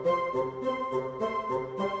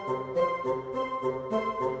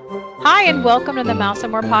Hi, and welcome to the Mouse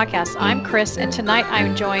and More podcast. I'm Chris, and tonight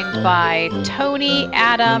I'm joined by Tony,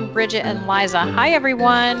 Adam, Bridget, and Liza. Hi,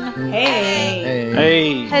 everyone. Hey.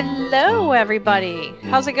 Hey. Hello, everybody.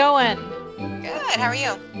 How's it going? Good. How are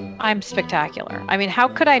you? I'm spectacular. I mean, how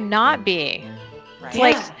could I not be? Right. It's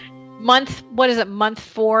like month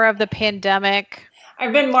 4 of the pandemic.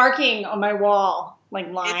 I've been marking on my wall, like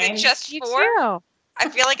lines. Is it just You 4? too. I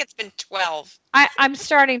feel like it's been 12. I'm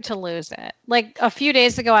starting to lose it. Like a few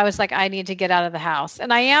days ago, I was like, I need to get out of the house.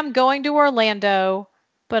 And I am going to Orlando,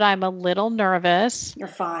 but I'm a little nervous. You're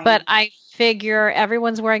fine. But I figure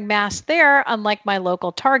everyone's wearing masks there, unlike my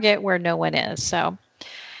local Target where no one is. So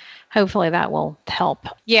hopefully that will help.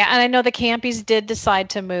 Yeah, and I know the Campies did decide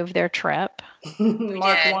to move their trip.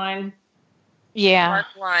 Mark 1. Yeah. Mark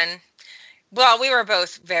 1. Well, we were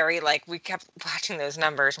both very, we kept watching those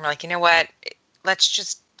numbers. And we're like, you know what? Let's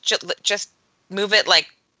just move it like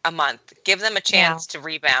a month. Give them a chance to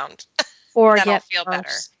rebound. Or that'll get feel worse. better.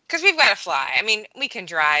 Because we've got to fly. I mean, we can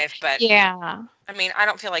drive, but yeah. I mean, I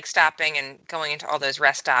don't feel like stopping and going into all those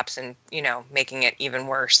rest stops and, making it even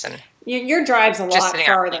worse. And Your drive's a lot sitting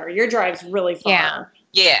farther. Your drive's really far.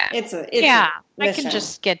 Yeah. It's a I mission. can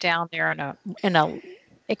just get down there in a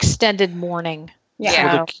extended morning.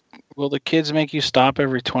 Yeah. Will the kids make you stop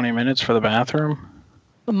every 20 minutes for the bathroom?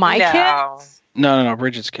 My kids? No,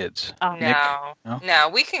 Bridget's kids. Oh, Nick? No,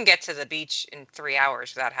 we can get to the beach in 3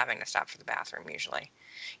 hours without having to stop for the bathroom, usually.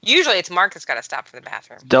 Usually it's Mark that's got to stop for the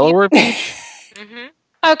bathroom. Delaware Beach? Mm-hmm.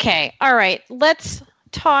 Okay. All right. Let's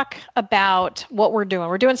talk about what we're doing.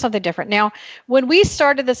 We're doing something different. Now, when we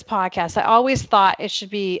started this podcast, I always thought it should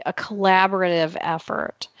be a collaborative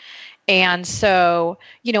effort. And so,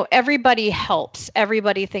 everybody helps.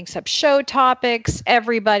 Everybody thinks up show topics.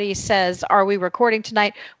 Everybody says, are we recording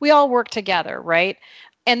tonight? We all work together, right?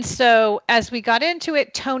 And so as we got into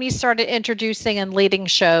it, Tony started introducing and leading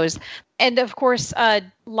shows. And of course,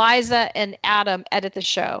 Liza and Adam edit the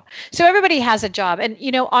show. So everybody has a job. And,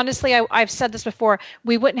 honestly, I've said this before,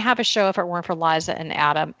 we wouldn't have a show if it weren't for Liza and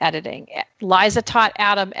Adam editing. Liza taught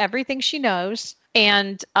Adam everything she knows.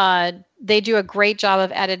 And they do a great job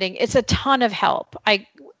of editing. It's a ton of help. I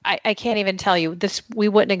can't even tell you this. We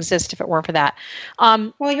wouldn't exist if it weren't for that.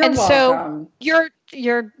 Well, you're and welcome. So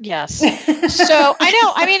you're yes. So I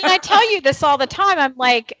know. I mean, I tell you this all the time. I'm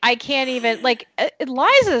like, I can't even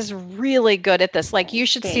Liza's really good at this. Like, you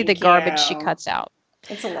should see the garbage she cuts out.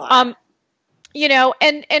 It's a lot.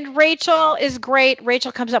 And Rachel is great.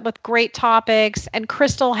 Rachel comes up with great topics, and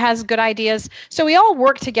Crystal has good ideas. So we all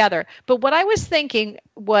work together. But what I was thinking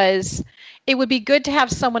was it would be good to have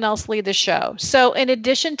someone else lead the show. So in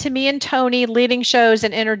addition to me and Tony leading shows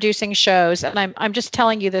and introducing shows, and I'm just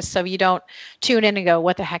telling you this so you don't tune in and go,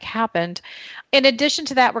 what the heck happened? In addition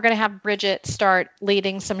to that, we're going to have Bridget start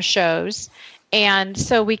leading some shows. And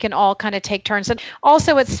so we can all kind of take turns. And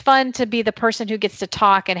also it's fun to be the person who gets to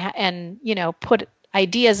talk and put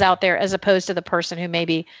ideas out there as opposed to the person who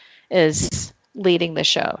maybe is leading the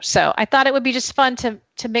show. So I thought it would be just fun to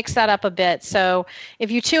mix that up a bit. So if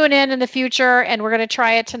you tune in the future, and we're going to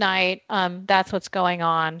try it tonight, that's what's going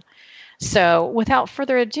on. So without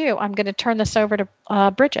further ado, I'm going to turn this over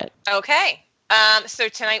to Bridget. Okay. So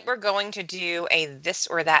tonight we're going to do a this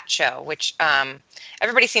or that show, which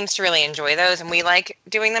everybody seems to really enjoy those, and we like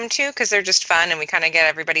doing them too because they're just fun and we kind of get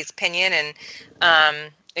everybody's opinion,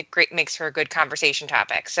 and it makes for a good conversation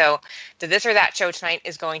topic. So the this or that show tonight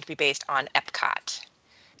is going to be based on Epcot.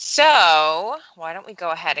 So why don't we go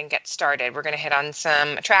ahead and get started? We're going to hit on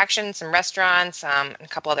some attractions, some restaurants, and a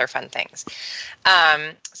couple other fun things.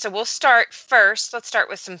 So we'll start first. Let's start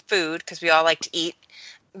with some food because we all like to eat.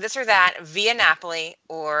 This or that, Via Napoli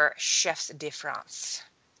or Chefs de France?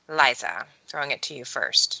 Liza, throwing it to you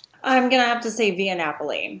first. I'm going to have to say Via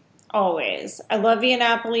Napoli. Always. I love Via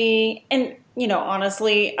Napoli. And,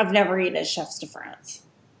 honestly, I've never eaten at Chefs de France.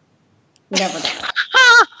 Never done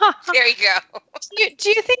it. There you go. Do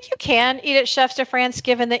you think you can eat at Chefs de France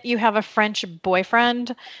given that you have a French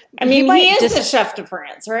boyfriend? I mean, he is the Chef de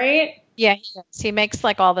France, right? Yeah, he is. He makes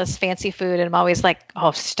all this fancy food, and I'm always like,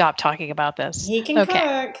 oh, stop talking about this. He can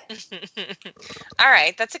cook. All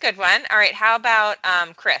right, that's a good one. All right, how about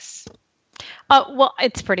Chris? Well,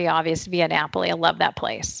 it's pretty obvious. Via Napoli. I love that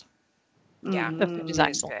place. Yeah, the food is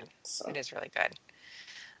excellent. Good. It is really good.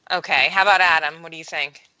 Okay, how about Adam? What do you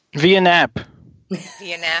think? Via Nap.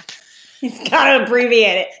 Via Nap. He's got to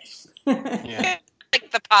abbreviate it. Yeah.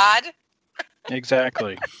 Like the pod?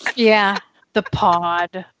 Exactly. Yeah, the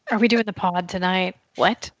pod. Are we doing the pod tonight?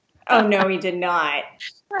 What? Oh, no, he did not.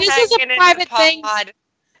 This is a private thing.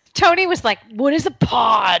 Tony was like, what is a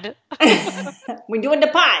pod? We're doing the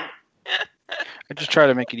pod. I just try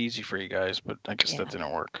to make it easy for you guys, but I guess that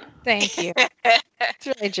didn't work. Thank you. It's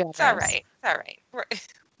really generous. It's all right. It's all right.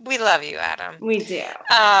 We love you, Adam. We do.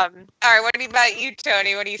 All right. What about you,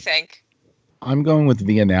 Tony? What do you think? I'm going with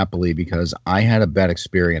Via Napoli because I had a bad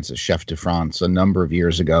experience at Chef de France a number of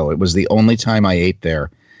years ago. It was the only time I ate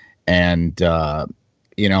there. And,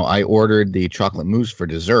 I ordered the chocolate mousse for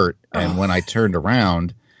dessert. And when I turned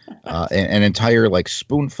around, an entire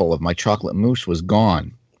spoonful of my chocolate mousse was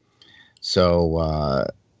gone. So,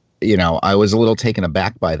 I was a little taken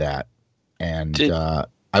aback by that. And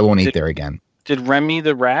I won't eat there again. Did Remy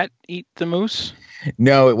the rat eat the mousse?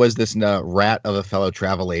 No, it was this rat of a fellow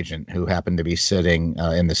travel agent who happened to be sitting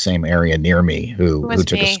in the same area near me who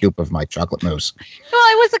took a scoop of my chocolate mousse.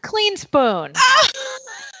 Well, it was a clean spoon. I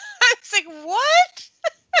was like, what?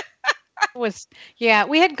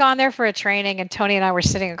 We had gone there for a training, and Tony and I were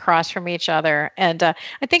sitting across from each other, and I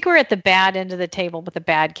think we were at the bad end of the table with the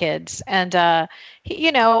bad kids, and I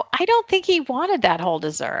don't think he wanted that whole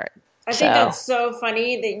dessert. I think that's so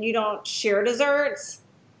funny that you don't share desserts,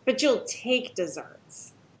 but you'll take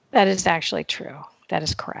desserts. That is actually true. That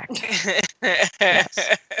is correct.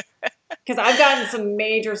 Yes. Because I've gotten some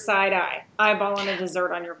major side eye eyeballing a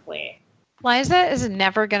dessert on your plate. Liza is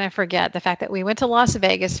never going to forget the fact that we went to Las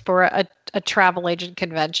Vegas for a travel agent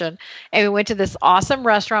convention, and we went to this awesome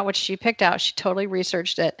restaurant, which she picked out. She totally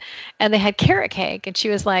researched it, and they had carrot cake, and she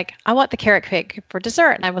was like, I want the carrot cake for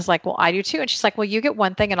dessert. And I was like, well, I do too. And she's like, well, you get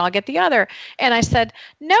one thing and I'll get the other. And I said,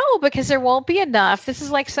 no, because there won't be enough. This is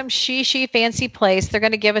like some she fancy place. They're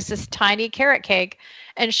going to give us this tiny carrot cake.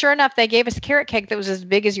 And sure enough, they gave us a carrot cake that was as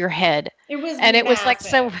big as your head. It was like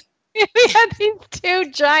so. We had these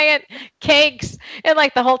two giant cakes, and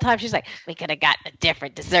the whole time she's like, we could have gotten a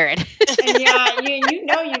different dessert. And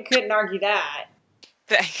you couldn't argue that.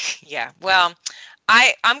 Yeah, well,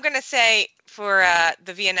 I'm going to say for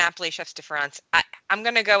the Via Napoli Chefs de France, I'm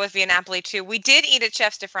going to go with Via Napoli too. We did eat at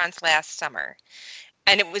Chefs de France last summer,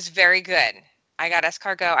 and it was very good. I got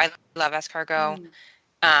escargot. I love escargot,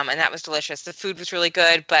 and that was delicious. The food was really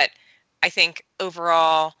good, but I think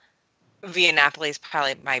overall, Via Napoli is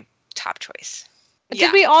probably my top choice.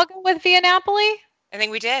 Did we all go with Via Napoli? I think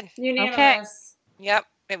we did. Unanimous. Okay. Yep,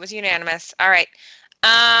 it was unanimous. All right.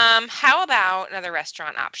 How about another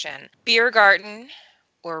restaurant option? Beer Garden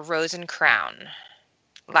or Rose and Crown?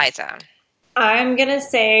 Liza. I'm going to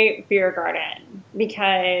say Beer Garden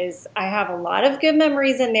because I have a lot of good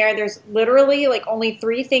memories in there. There's literally only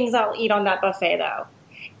 3 things I'll eat on that buffet though.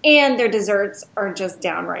 And their desserts are just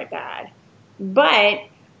downright bad. But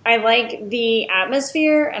I like the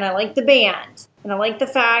atmosphere, and I like the band, and I like the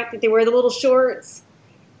fact that they wear the little shorts,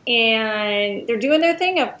 and they're doing their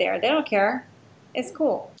thing up there. They don't care. It's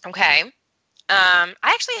cool. Okay. I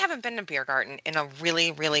actually haven't been to Beer Garden in a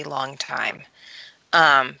really, really long time.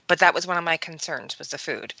 But that was one of my concerns, was the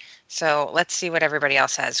food. So let's see what everybody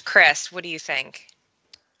else has. Chris, what do you think?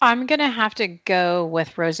 I'm going to have to go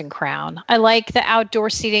with Rose and Crown. I like the outdoor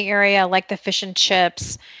seating area. I like the fish and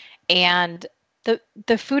chips, and the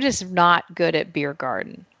food is not good at Beer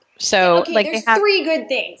Garden. So there's 3 good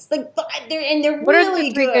things. They're what really are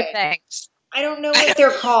the 3 good. good things? I don't know what they're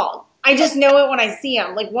called. I just know it when I see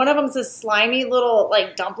them. One of them's a slimy little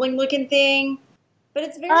dumpling looking thing, but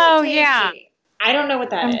it's very tasty. Yeah. I don't know what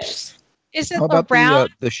that is. Is it How about around?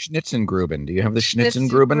 the Schnitzengruben? Do you have the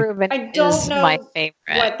Schnitzengruben? I don't know my favorite.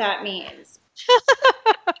 what that means.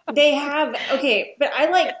 They have but I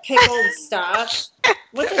like pickled stuff.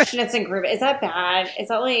 What's a Schnitzengruben? Is that bad? Is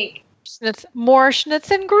that more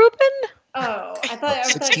Schnitzengruben? Oh, I thought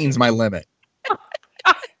 16's my limit.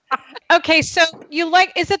 Okay, so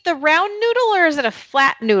is it the round noodle or is it a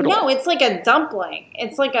flat noodle? No, it's like a dumpling.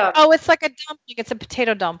 It's like a it's like a dumpling. It's a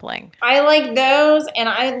potato dumpling. I like those, and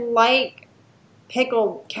I like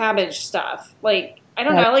pickled cabbage stuff. I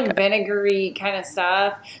don't know, I like vinegary kind of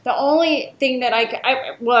stuff. The only thing that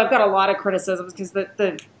I've got a lot of criticisms because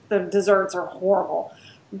the desserts are horrible,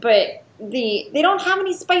 but they don't have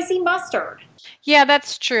any spicy mustard. Yeah,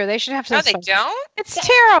 that's true. They should have some. No, they don't? It's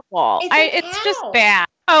terrible. It's just bad.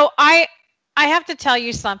 Oh, I have to tell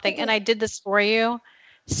you something, and I did this for you.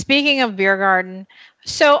 Speaking of Beer Garden,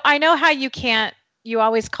 so I know how you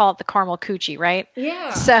always call it the caramel coochie, right?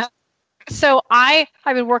 Yeah. So I've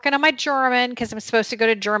been working on my German because I'm supposed to go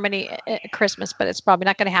to Germany at Christmas, but it's probably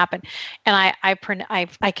not going to happen. And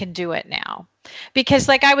I can do it now because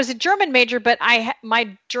I was a German major, but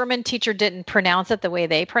my German teacher didn't pronounce it the way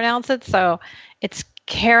they pronounce it. So it's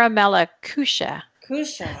Caramella Kusha.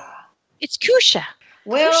 Kusha. It's Kusha.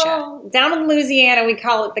 Well, down in Louisiana, we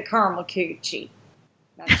call it the caramel coochie.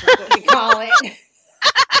 That's just what we call it.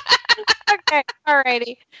 Okay,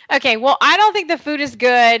 alrighty. Okay, well, I don't think the food is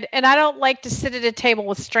good, and I don't like to sit at a table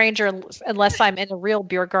with strangers unless I'm in a real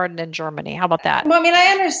beer garden in Germany. How about that? Well, I mean, I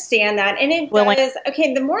understand that. And it Willing. does.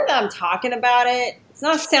 Okay, the more that I'm talking about it, it's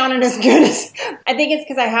not sounding as good as I think it's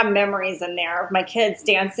because I have memories in there of my kids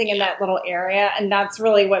dancing in that little area. And that's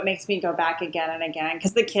really what makes me go back again and again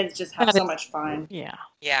because the kids just have so much fun. Yeah.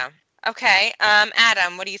 Yeah. Okay.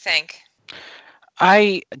 Adam, what do you think?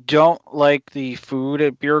 I don't like the food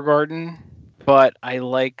at Beer Garden, but I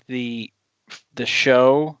like the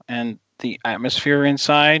show and the atmosphere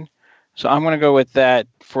inside. So I'm going to go with that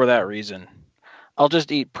for that reason. I'll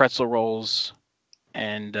just eat pretzel rolls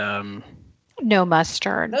and no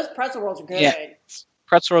mustard. Those pretzel rolls are good. Yeah.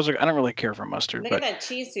 Pretzel rolls I don't really care for mustard. Look at that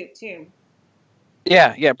cheese soup too.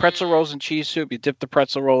 Yeah, pretzel rolls and cheese soup. You dip the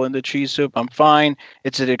pretzel roll into cheese soup. I'm fine.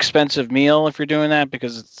 It's an expensive meal if you're doing that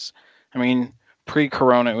because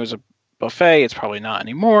pre-corona it was a buffet. It's probably not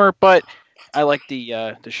anymore, but I like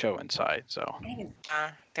the show inside. So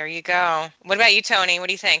there you go. What about you, Tony? What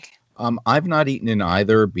do you think? I've not eaten in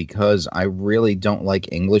either because I really don't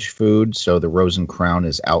like English food, so the Rose and Crown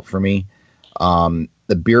is out for me. The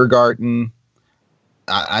Beer Garden,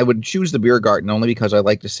 I would choose the Beer Garden only because I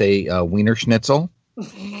like to say Wiener Schnitzel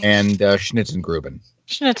and Schnitzengruben.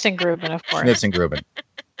 Schnitzengruben, of course. Schnitzengruben.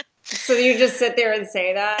 So you just sit there and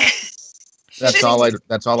say that? That's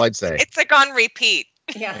all I'd say. It's like on repeat.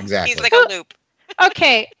 Yeah, exactly. He's like a loop.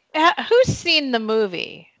 Okay, who's seen the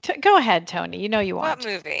movie? Go ahead, Tony. You know you want. What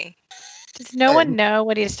movie? Does no one know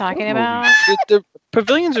what he's talking about? The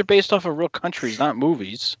pavilions are based off of real countries, not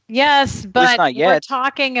movies. Yes, but not yet. we're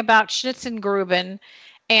talking about Schnitzengruben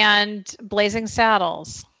and Blazing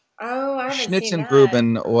Saddles. Oh, I haven't seen that.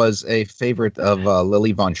 Schnitzengruben was a favorite of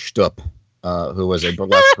Lily von Stupp, who was a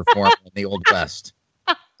burlesque performer in the Old West.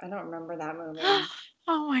 I don't remember that movie.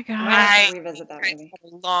 Oh my god! I have to revisit that movie.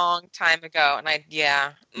 A long time ago,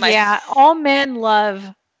 and all men love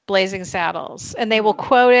Blazing Saddles, and they will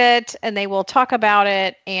quote it, and they will talk about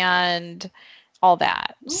it, and all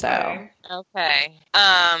that. Okay. So okay.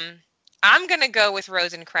 I'm gonna go with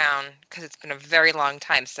Rose and Crown because it's been a very long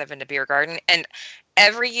time since I've been to Beer Garden, and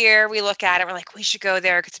every year we look at it, we're like, we should go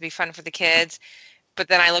there because it'd be fun for the kids. But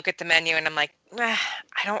then I look at the menu and I'm like, I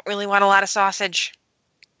don't really want a lot of sausage.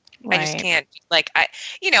 right. I just can't.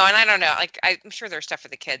 And I don't know. Like, I'm sure there's stuff for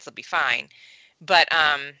the kids; they'll be fine. But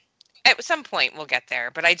at some point we'll get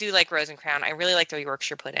there. But I do like Rose and Crown. I really like the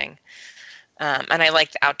Yorkshire pudding, and I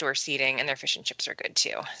like the outdoor seating, and their fish and chips are good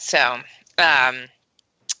too. So,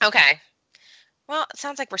 okay. Well, it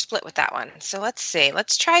sounds like we're split with that one. So let's see.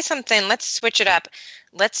 Let's try something. Let's switch it up.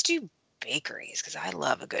 Let's do bakeries because I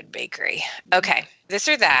love a good bakery. Okay, this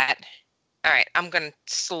or that. All right, I'm going to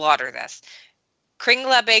slaughter this.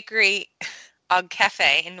 Kringla Bakery og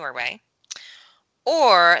Café in Norway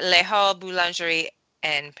or Le Hall Boulangerie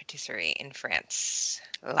and Patisserie in France.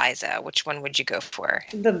 Liza, which one would you go for?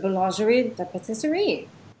 The Boulangerie de Patisserie.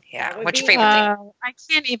 Yeah. That What's your would be- favorite thing? I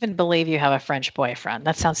can't even believe you have a French boyfriend.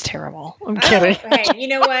 That sounds terrible. I'm kidding. Hey, you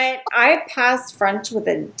know what? I passed French with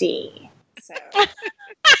a D. So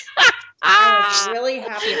I was really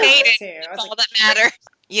happy about it too. I was All like, that matters.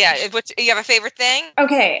 Yeah. You have a favorite thing?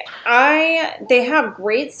 okay, they have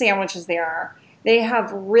great sandwiches there. They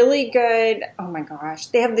have really good, oh my gosh,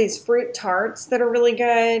 they have these fruit tarts that are really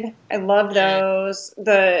good. I love those.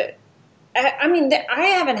 I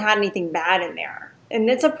haven't had anything bad in there. And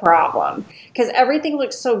it's a problem because everything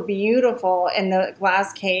looks so beautiful in the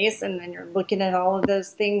glass case. And then you're looking at all of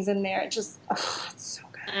those things in there. It just, it's so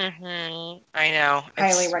good. Mm-hmm. I know.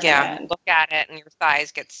 Highly recommend. Yeah, look at it and your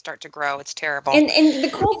thighs start to grow. It's terrible. And the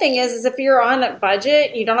cool thing is if you're on a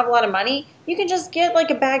budget, you don't have a lot of money, you can just get like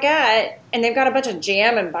a baguette and they've got a bunch of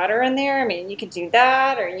jam and butter in there. I mean, you could do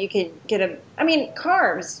that or you could get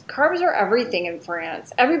carbs. Carbs are everything in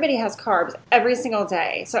France. Everybody has carbs every single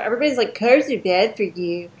day. So everybody's like, carbs are bad for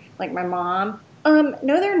you. Like my mom. No,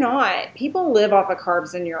 they're not. People live off of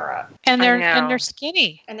carbs in Europe. And they're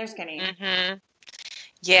skinny. And they're skinny. Mm-hmm.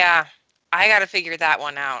 Yeah, I got to figure that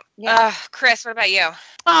one out. Yeah. Chris, what about you?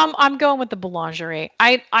 I'm going with the Boulangerie.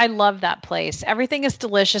 I love that place. Everything is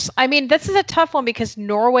delicious. I mean, this is a tough one because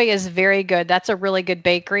Norway is very good. That's a really good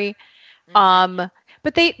bakery. But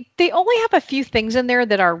they only have a few things in there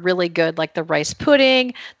that are really good, like the rice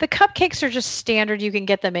pudding. The cupcakes are just standard. You can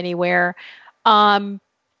get them anywhere.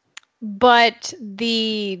 But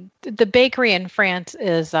the bakery in France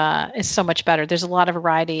is so much better. There's a lot of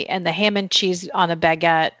variety, and the ham and cheese on a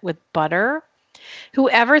baguette with butter.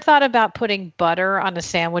 Whoever thought about putting butter on a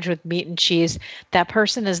sandwich with meat and cheese, that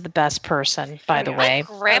person is the best person, by the way.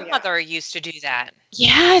 My grandmother used to do that.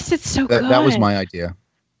 Yes, it's so good. That was my idea.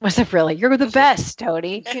 Was it really? You're the best,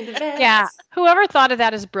 Tony. You're the best. Yeah. Whoever thought of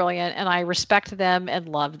that is brilliant, and I respect them and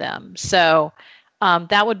love them. So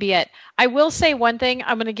that would be it. I will say one thing.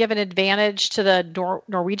 I'm going to give an advantage to the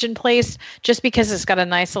Norwegian place just because it's got a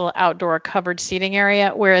nice little outdoor covered seating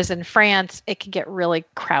area, whereas in France, it can get really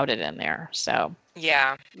crowded in there. So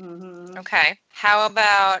Yeah. Mm-hmm. Okay. How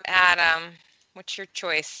about Adam? What's your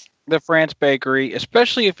choice? The France Bakery,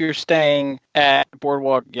 especially if you're staying at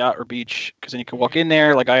Boardwalk, Yacht, or Beach, because then you can walk in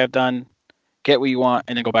there like I have done, get what you want,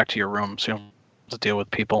 and then go back to your room, so you don't have to deal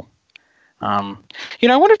with people. I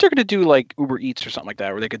wonder if they're going to do like Uber Eats or something like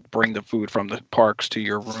that, where they could bring the food from the parks to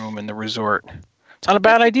your room in the resort. It's not a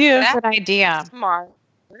bad idea. good idea. Smart.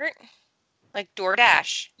 Like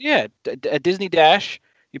DoorDash. Yeah, at Disney Dash,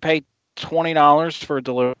 you pay $20 for a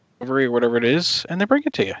delivery or whatever it is, and they bring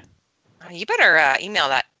it to you. You better email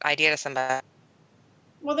that idea to somebody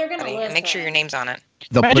Well, they're gonna and listen. make sure your name's on it.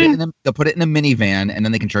 They'll Imagine- put it in a minivan, and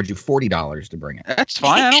then they can charge you $40 to bring it. That's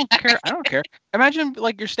fine. I don't care. I don't care. Imagine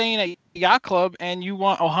like you're staying at Yacht Club and you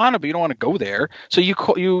want Ohana, but you don't want to go there. So you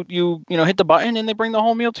hit the button and they bring the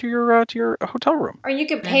whole meal to your hotel room. Or you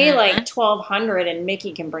could pay like $1,200 and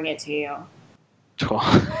Mickey can bring it to you.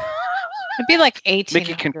 It'd be like 18.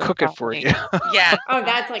 Mickey can cook it for you. Yeah. Oh,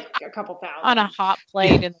 that's like a couple thousand. On a hot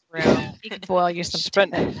plate in the room. He can boil you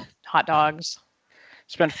some hot dogs.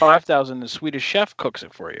 Spend $5,000. The Swedish chef cooks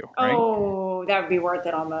it for you. Right? Oh, that would be worth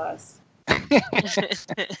it almost.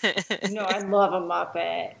 No, I love a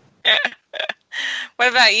Muppet. What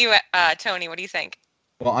about you, Tony? What do you think?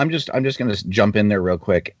 Well, I'm just going to jump in there real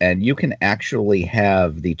quick, and you can actually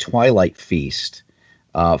have the Twilight Feast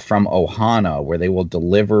from Ohana, where they will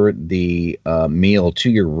deliver the meal to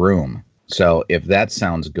your room. So if that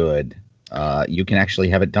sounds good, you can actually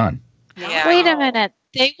have it done. Yeah. Wait a minute.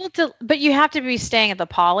 They will, but you have to be staying at the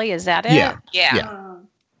Poly. Is that it? Yeah. Yeah.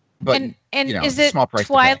 But And you know, is it small price to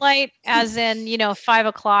pay. Twilight, as in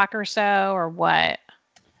 5:00 or so, or what?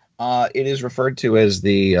 It is referred to as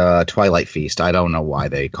the Twilight Feast. I don't know why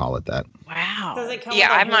they call it that. Wow. Does it come Yeah,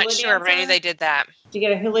 with a I'm not hula sure, but I knew dancer? they did that. Do you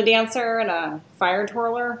get a hula dancer and a fire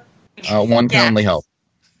twirler? One can Yeah. only hope.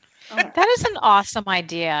 That is an awesome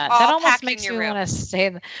idea. All That almost packed in makes your me room. want to stay.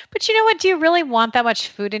 But you know what? Do you really want that much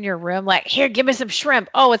food in your room? Like, here, give me some shrimp.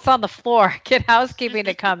 Oh, it's on the floor. Get housekeeping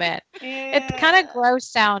to come in. It's kind of gross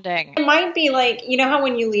sounding. It might be like, you know how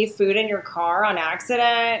when you leave food in your car on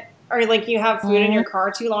accident, or like you have food in your car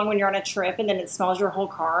too long when you're on a trip and then it smells your whole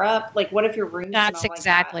car up? Like, what if your room That's smelled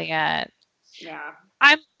exactly like it. that?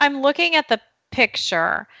 Yeah. I'm looking at the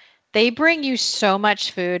picture. They bring you so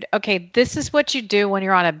much food. Okay, this is what you do when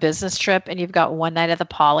you're on a business trip and you've got one night at the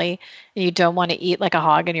Poly and you don't want to eat like a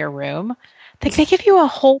hog in your room. They give you a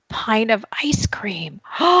whole pint of ice cream.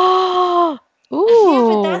 Oh, ooh.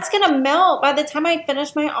 Yeah, but that's going to melt by the time I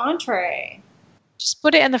finish my entree. Just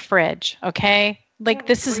put it in the fridge, okay? Like,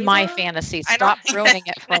 this is my Freezer? fantasy. I don't Stop think ruining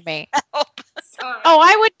that's it for me. Sorry. Oh,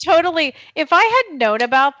 I would totally. If I had known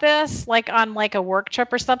about this, like on like a work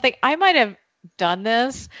trip or something, I might have done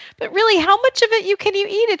this. But really, how much of it can you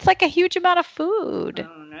eat? It's like a huge amount of food.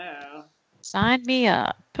 Oh, no. Sign me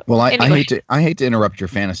up. Well, Anyway. I hate to interrupt your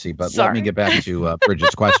fantasy, but let Sorry. me get back to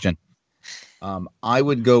Bridget's question. I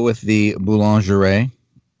would go with the boulangerie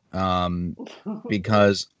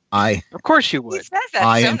because Of course you He would, says that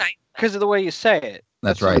I so am- nice. because of the way you say it.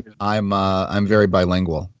 that's right. I'm very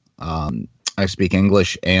bilingual. I speak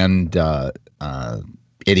English and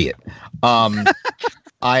idiot.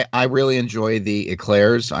 I really enjoy the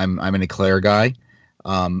eclairs. I'm an eclair guy.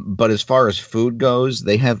 But as far as food goes,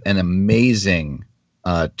 they have an amazing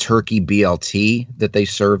turkey BLT that they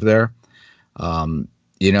serve there.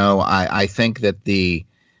 I think that the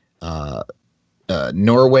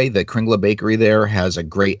Norway, the Kringla Bakery there, has a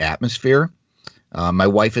great atmosphere. My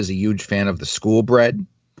wife is a huge fan of the school bread.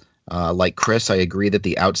 Like Chris, I agree that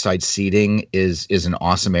the outside seating is an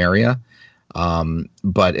awesome area.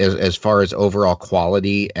 But as far as overall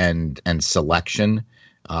quality and selection,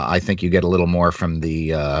 I think you get a little more from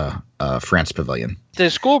the France Pavilion. The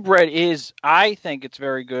school bread is, I think it's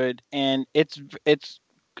very good, and it's It's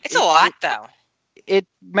a lot, though. it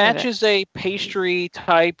matches a pastry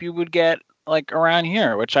type you would get like around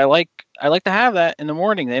here, which I like. I like to have that in the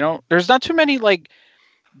morning. There's not too many like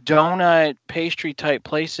donut pastry type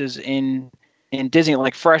places in Disney,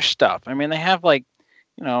 like fresh stuff. I mean, they have like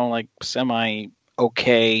semi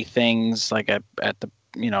okay things like at the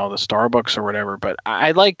the Starbucks or whatever, but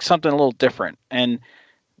I like something a little different, and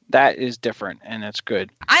that is different, and it's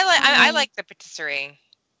good. I like the patisserie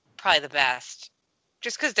probably the best,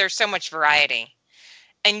 just because there's so much variety,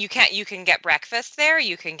 and you can get breakfast there,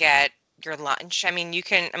 you can get your lunch.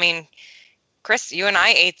 Chris, you and I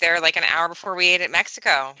ate there like an hour before we ate at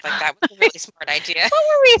Mexico. Like that was a really smart idea. What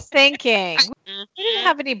were we thinking? We Mhm. didn't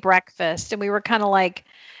have any breakfast, and we were kind of like,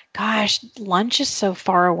 gosh, lunch is so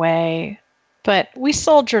far away. But we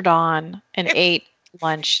soldiered on and ate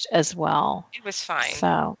lunch as well. It was fine.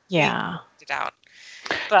 So, yeah. We it out.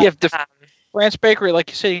 But, Yeah, the France Bakery, like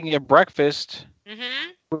you said, you can get breakfast,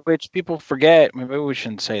 which people forget. Maybe we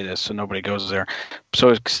shouldn't say this so nobody goes there, so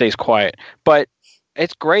it stays quiet. But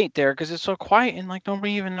it's great there because it's so quiet and like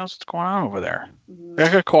nobody even knows what's going on over there. They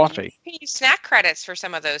got coffee. You can use snack credits for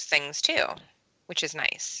some of those things too, which is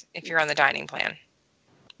nice if you're on the dining plan,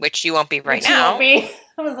 which you won't be right now. I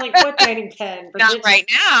was like, what dining plan? Not right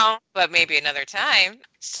now, but maybe another time.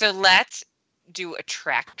 So let's do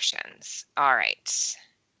attractions. All right.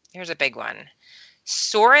 Here's a big one.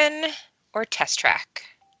 Soarin' or Test Track?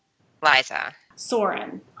 Liza.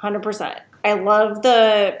 Soarin', 100%. I love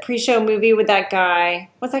the pre-show movie with that guy.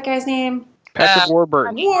 What's that guy's name? Patrick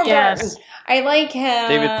Warburton. Warburton. Yes. I like him.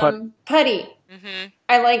 David Putty. Mm-hmm.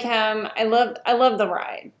 I like him. I love the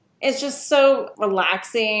ride. It's just so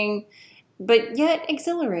relaxing, but yet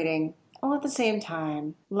exhilarating all at the same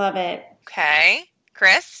time. Love it. Okay.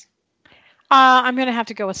 Chris? I'm going to have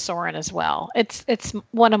to go with Soarin' as well. It's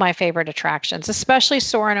one of my favorite attractions, especially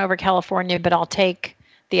Soarin' over California, but I'll take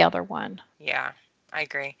the other one. Yeah, I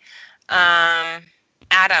agree.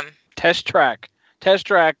 Adam. Test Track. Test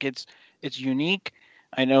Track. It's unique.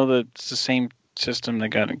 I know that it's the same system they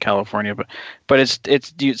got in California, but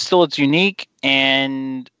it's unique,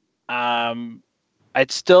 and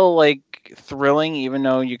it's still like thrilling, even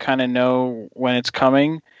though you kind of know when it's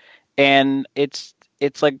coming, and it's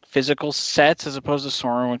like physical sets as opposed to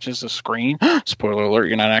Soarin', which is a screen. Spoiler alert,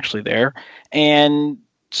 you're not actually there. And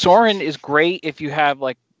Soarin' is great if you have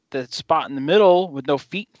like the spot in the middle with no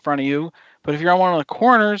feet in front of you. But if you're on one of the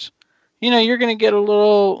corners, you're going to get a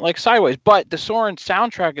little like sideways. But the Soarin'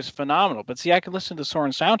 soundtrack is phenomenal. But see, I can listen to the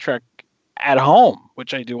Soarin' soundtrack at home,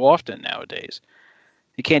 which I do often nowadays.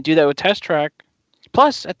 You can't do that with Test Track.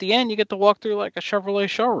 Plus, at the end, you get to walk through like a Chevrolet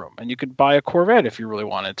showroom, and you could buy a Corvette if you really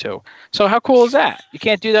wanted to. So how cool is that? You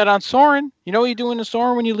can't do that on Soarin'. You know what you do in the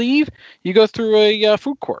Soarin' when you leave? You go through a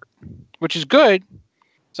food court, which is good.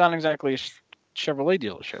 It's not exactly a Chevrolet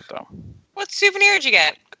dealership, though. What souvenir did you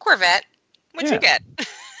get? A Corvette. What'd you get?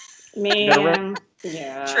 Man,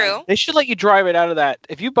 yeah. True. They should let you drive it out of that.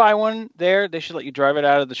 If you buy one there, they should let you drive it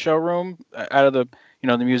out of the showroom, out of the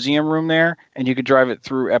the museum room there, and you could drive it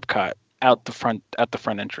through Epcot. At the front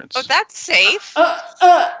entrance. Oh, that's safe.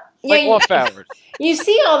 Like off hours. You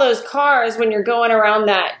see all those cars when you're going around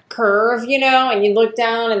that curve, and you look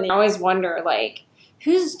down and you always wonder, like,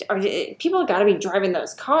 people got to be driving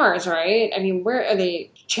those cars, right? I mean, where are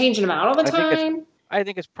they changing them out all the time? I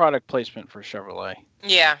think it's product placement for Chevrolet.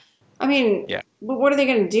 Yeah. I mean, yeah. But what are they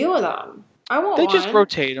going to do with them? I want They one. just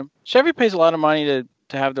rotate them. Chevy pays a lot of money to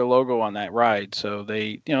have their logo on that ride, so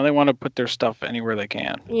they want to put their stuff anywhere they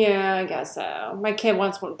can. Yeah, I guess so. My kid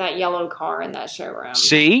wants that yellow car in that showroom.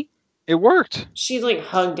 See, it worked. She like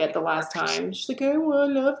hugged it the last time. She's like, I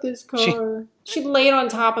love this car. She laid on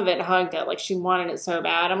top of it and hugged it like she wanted it so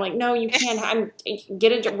bad. I'm like, no, you can't.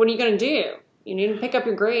 Get it. What are you gonna do? You need to pick up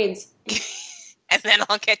your grades. And then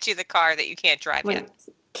I'll get you the car that you can't drive in.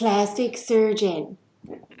 Plastic surgeon.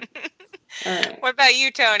 All right. What about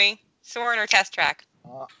you, Tony? Soarin' or Test Track?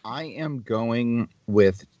 I am going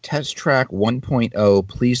with Test Track 1.0.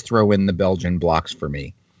 Please throw in the Belgian blocks for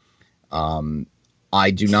me.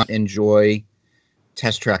 I do not enjoy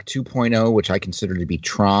Test Track 2.0, which I consider to be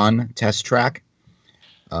Tron Test Track.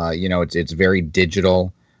 It's very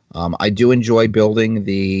digital. I do enjoy building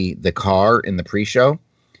the car in the pre-show,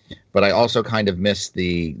 but I also kind of miss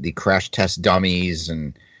the crash test dummies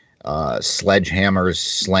and sledgehammers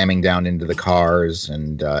slamming down into the cars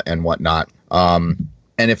and whatnot.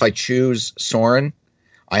 And if I choose Soarin',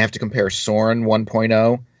 I have to compare Soarin'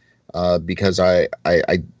 1.0 because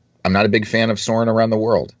I'm not a big fan of Soarin' around the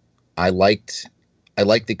world. I liked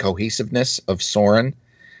the cohesiveness of Soarin',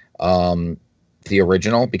 the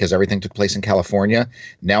original, because everything took place in California.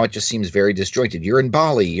 Now it just seems very disjointed. You're in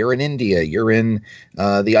Bali, you're in India, you're in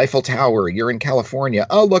the Eiffel Tower, you're in California.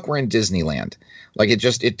 Oh, look, we're in Disneyland. Like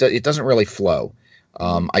it doesn't really flow.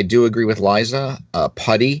 I do agree with Liza.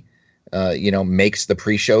 Putty, makes the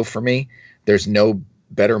pre-show for me. There's no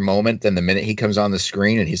better moment than the minute he comes on the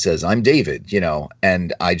screen and he says, I'm David,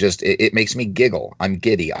 and it makes me giggle. I'm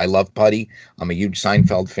giddy. I love Putty. I'm a huge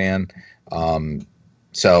Seinfeld fan.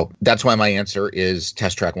 So that's why my answer is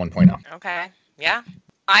Test Track 1.0. Okay. Yeah.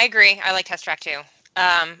 I agree. I like Test Track too.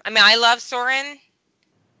 I love Soarin'.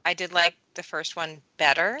 I did like the first one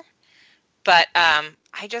better, but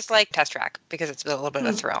I just like Test Track because it's a little bit of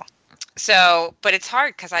a thrill. So, but it's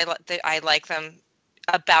hard because I like them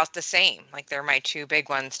about the same. Like they're my two big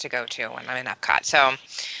ones to go to when I'm in Epcot. So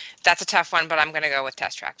that's a tough one, but I'm going to go with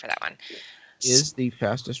Test Track for that one. Is the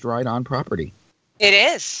fastest ride on property. It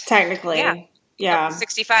is. Technically. Yeah.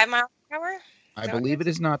 65 miles per hour? I believe it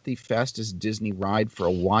is not the fastest Disney ride. For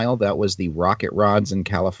a while, that was the Rocket Rods in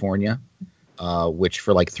California, which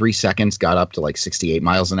for like 3 seconds got up to like 68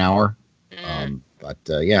 miles an hour.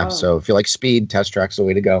 So if you like speed, Test Track's the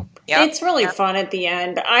way to go. Yep. It's really fun at the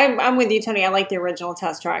end. I'm with you, Tony. I like the original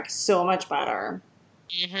Test Track so much better.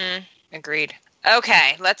 Mm-hmm. Agreed.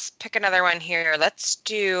 Okay, let's pick another one here. Let's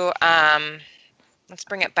do, let's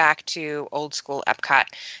bring it back to old school Epcot.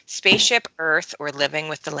 Spaceship Earth or Living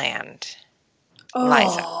with the Land?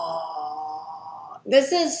 Liza. Oh,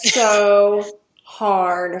 this is so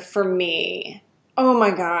hard for me. Oh my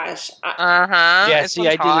gosh. Yeah, see,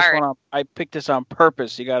 I did this one. I picked this on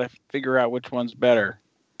purpose. You got to figure out which one's better.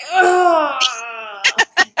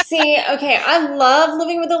 See, okay, I love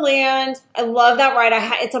Living with the Land. I love that ride.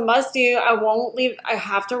 It's a must do. I won't leave. I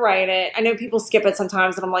have to ride it. I know people skip it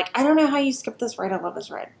sometimes, and I'm like, I don't know how you skip this ride. I love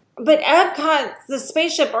this ride. But Epcot, the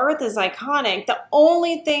Spaceship Earth is iconic. The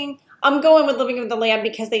only thing I'm going with Living with the Land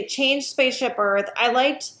because they changed Spaceship Earth. I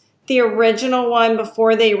liked the original one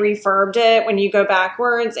before they refurbed it. When you go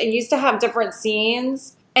backwards, it used to have different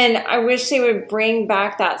scenes. And I wish they would bring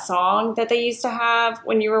back that song that they used to have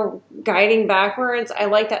when you were guiding backwards. I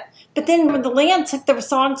like that. But then when the Land took the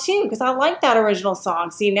song too, because I like that original song.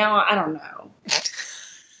 See, now I don't know.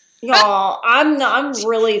 Y'all, I'm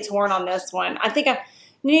really torn on this one. I think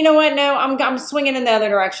you know what? No, I'm swinging in the other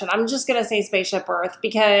direction. I'm just going to say Spaceship Earth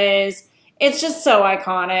because it's just so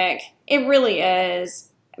iconic. It really is.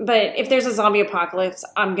 But if there's a zombie apocalypse,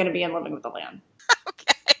 I'm going to be in Living with the Land.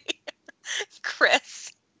 Okay.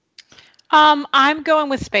 Chris. I'm going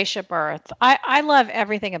with Spaceship Earth. I love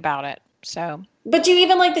everything about it. So. But do you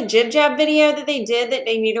even like the Jib Jab video that they did that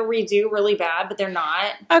they need to redo really bad, but they're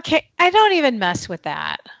not? Okay, I don't even mess with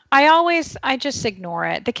that. I just ignore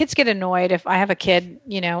it. The kids get annoyed if I have a kid,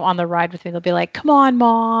 on the ride with me. They'll be like, "Come on,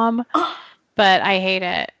 Mom," but I hate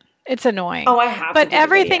it. It's annoying. Oh, I have. But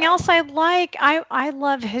everything else I like. I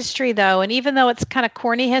love history though, and even though it's kind of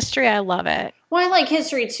corny history, I love it. Well, I like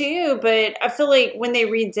history too, but I feel like when they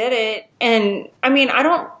redid it, and I mean, I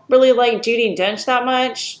don't really like Judi Dench that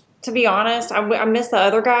much, to be honest. I miss the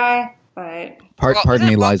other guy, but pardon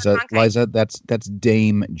me, Liza. Liza, that's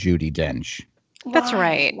Dame Judi Dench. That's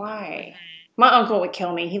right. Why? My uncle would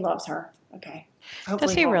kill me. He loves her. Okay. Hopefully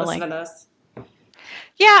Does he really? Listen to this.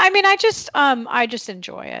 Yeah, I mean, I just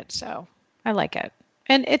enjoy it, so I like it.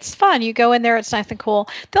 And it's fun. You go in there, it's nice and cool.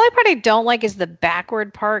 The only part I don't like is the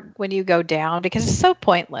backward part when you go down because it's so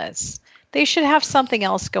pointless. They should have something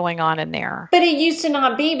else going on in there. But it used to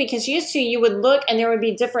not be because used to you would look and there would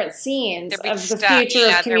be different scenes of the future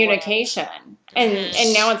of communication.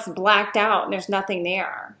 And now it's blacked out and there's nothing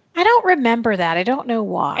there. I don't remember that. I don't know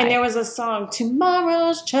why. And there was a song,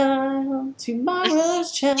 Tomorrow's Child,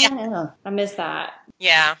 Tomorrow's Child. Yeah. I miss that.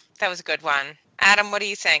 Yeah, that was a good one. Adam, what do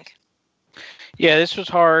you think? Yeah, this was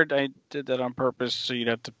hard. I did that on purpose, so you'd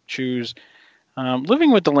have to choose.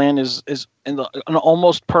 Living with the Land is an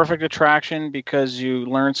almost perfect attraction because you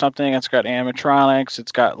learn something. It's got animatronics.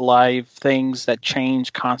 It's got live things that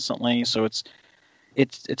change constantly. So it's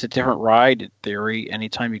a different ride in theory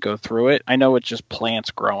anytime you go through it. I know it's just plants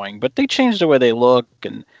growing, but they change the way they look.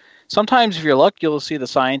 And sometimes if you're lucky, you'll see the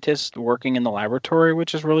scientists working in the laboratory,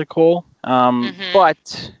 which is really cool.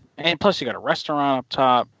 And plus you got a restaurant up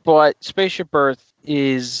top. But Spaceship Earth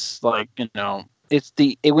is like, it's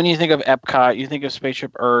when you think of Epcot, you think of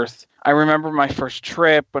Spaceship Earth. I remember my first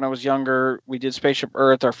trip when I was younger. We did Spaceship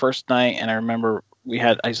Earth our first night, and I remember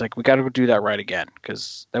I was like, we got to go do that ride again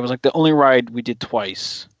because that was like the only ride we did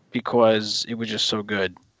twice because it was just so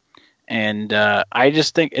good. And I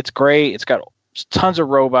just think it's great. It's got tons of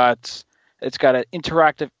robots. It's got an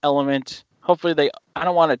interactive element. Hopefully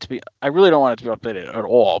I really don't want it to be updated at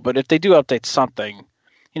all. But if they do update something,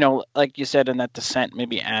 like you said in that descent,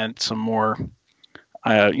 maybe add some more,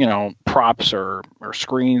 props or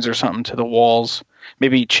screens or something to the walls.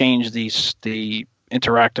 Maybe change the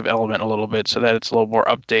interactive element a little bit so that it's a little more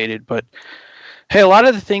updated. But hey, a lot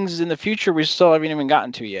of the things in the future we still haven't even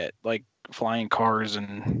gotten to yet, like flying cars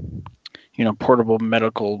and portable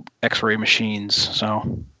medical X-ray machines.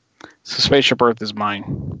 So Spaceship Earth is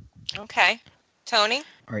mine. Okay, Tony.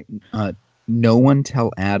 All right. No one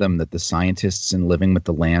tell Adam that the scientists in Living with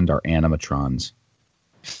the Land are animatrons.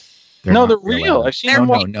 They're real. I've seen them.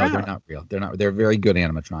 No, they're not real. They're not. They're very good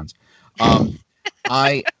animatrons.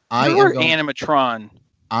 I You're animatron.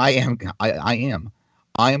 I am.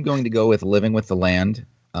 I am going to go with Living with the Land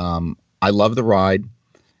I love the ride.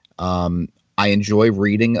 I enjoy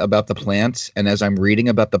reading about the plants, and as I'm reading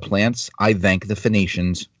about the plants, I thank the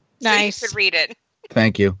Phoenicians. Nice. So you could read it.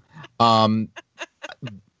 Thank you. I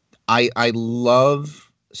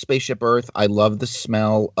love Spaceship Earth. I love the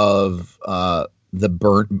smell of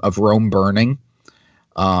Rome burning.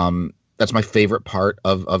 That's my favorite part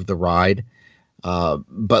of the ride.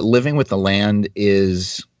 But living with the land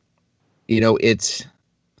is, it's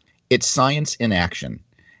science in action,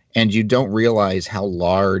 and you don't realize how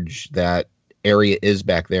large that area is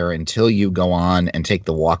back there until you go on and take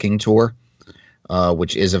the walking tour,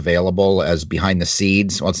 which is available as Behind the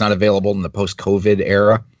Seeds. Well, it's not available in the post-COVID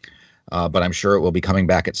era, but I'm sure it will be coming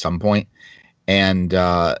back at some point. And,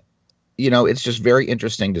 it's just very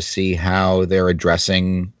interesting to see how they're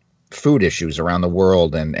addressing food issues around the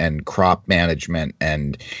world and crop management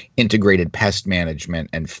and integrated pest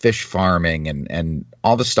management and fish farming and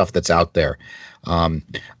all the stuff that's out there.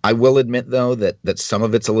 I will admit, though, that some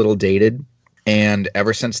of it's a little dated. And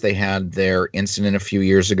ever since they had their incident a few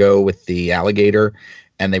years ago with the alligator,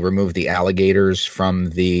 and they removed the alligators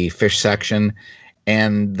from the fish section,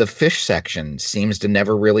 and the fish section seems to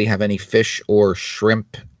never really have any fish or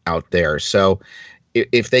shrimp out there. So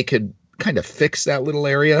if they could kind of fix that little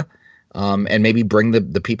area, and maybe bring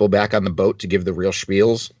the people back on the boat to give the real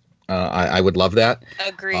spiels, I would love that.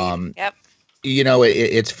 Agreed. Yep.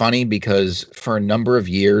 It's funny because for a number of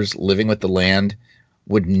years, living with the land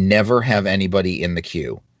would never have anybody in the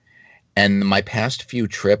queue. And my past few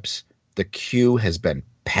trips, the queue has been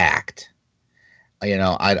packed. I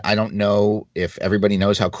don't know if everybody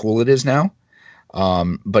knows how cool it is now,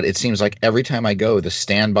 but it seems like every time I go, the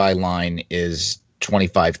standby line is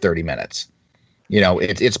 25, 30 minutes.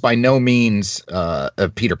 It's by no means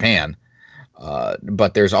a Peter Pan,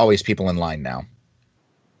 but there's always people in line now.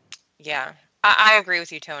 Yeah, I agree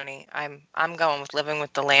with you, Tony. I'm going with living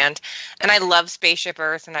with the land, and I love Spaceship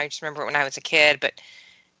Earth, and I just remember it when I was a kid. But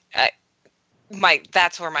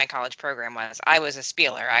that's where my college program was. I was a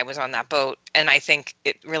spieler. I was on that boat, and I think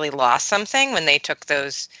it really lost something when they took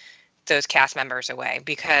those cast members away,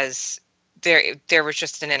 because there was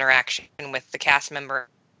just an interaction with the cast member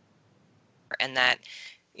and that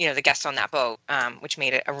the guests on that boat, which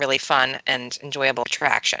made it a really fun and enjoyable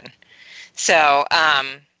attraction. So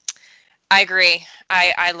I agree.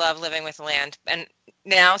 I love living with the land. And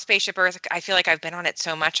now Spaceship Earth, I feel like I've been on it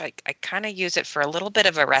so much, I kind of use it for a little bit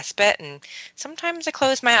of a respite. And sometimes I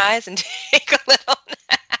close my eyes and take a little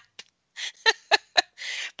nap.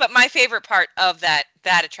 But my favorite part of that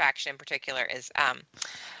attraction in particular is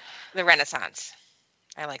the Renaissance.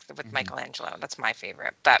 I like with Michelangelo. That's my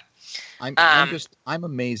favorite. But I'm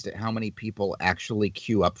amazed at how many people actually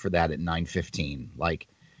queue up for that at 9:15. Like,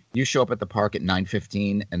 you show up at the park at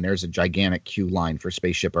 9:15 and there's a gigantic queue line for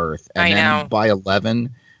Spaceship Earth. And then by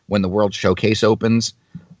 11, when the World Showcase opens,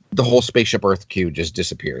 the whole Spaceship Earth queue just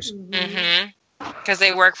disappears. Mm-hmm. Because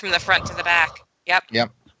they work from the front to the back. Yep.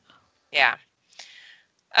 Yeah.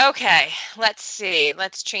 Okay, let's see.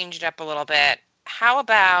 Let's change it up a little bit. How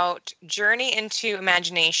about Journey into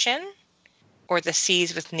Imagination or The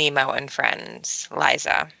Seas with Nemo and Friends?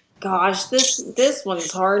 Liza. Gosh, this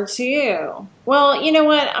one's hard too. Well, you know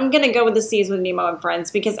what? I'm going to go with The Seas with Nemo and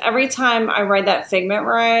Friends, because every time I ride that Figment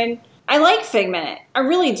ride, I like Figment. I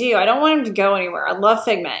really do. I don't want him to go anywhere. I love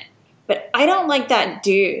Figment. But I don't like that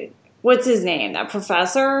dude. What's his name? That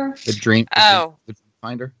professor? The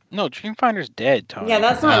Dreamfinder? No, Dreamfinder's dead, Tony. Yeah,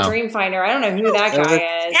 that's not Dreamfinder. I don't know who that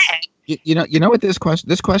guy is. You know what this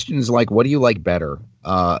question is like? What do you like better?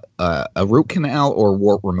 A root canal or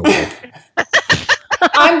wart removal?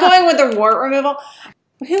 I'm going with the wart removal.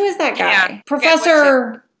 Who is that guy? Yeah.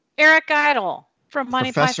 Professor Eric Idle from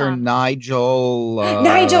Monty Professor Python. Nigel.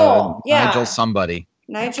 Nigel. Yeah. Nigel somebody.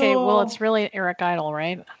 Nigel. Okay, well, it's really Eric Idle,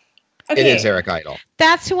 right? Okay. It is Eric Idle.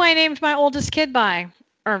 That's who I named my oldest kid by,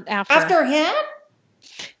 or after. After him?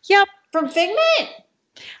 Yep. From Figment?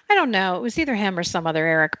 I don't know. It was either him or some other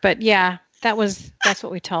Eric, but yeah, that's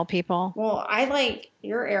what we tell people. Well, I like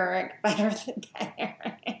your Eric better than that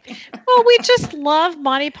Eric. Well, we just love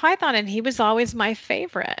Monty Python, and he was always my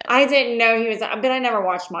favorite. I didn't know he was, but I never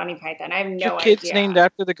watched Monty Python. I have no Your idea. kid's named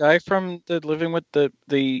after the guy from the Living with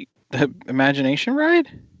the Imagination ride?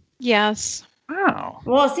 Yes. Wow.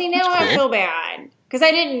 Well, see, now That's I cool. feel bad because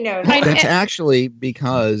I didn't know that. That's actually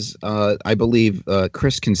because I believe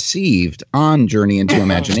Chris conceived on Journey into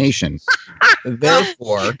Imagination.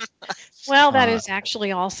 Therefore, Well, that is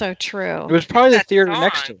actually also true. It was probably the That theater song,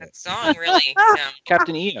 next to that it. song really.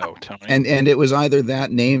 Captain EO, Tony. And it was either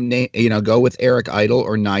that name, go with Eric Idle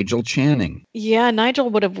or Nigel Channing. Yeah, Nigel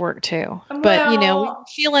would have worked too. But, Well,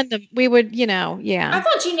 we would, I yeah.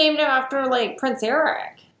 thought you named him after like Prince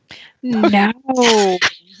Eric, No.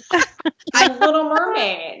 the Little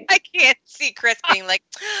Mermaid. I can't see Chris being like,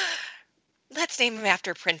 let's name him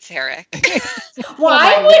after Prince Eric. Well,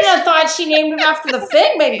 I wouldn't have thought she named him after the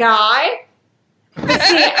Figment guy. But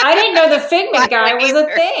see, I didn't know the Figment guy was a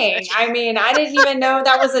thing. I mean, I didn't even know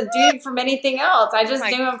that was a dude from anything else. I just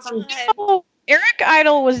knew him from. Oh, Eric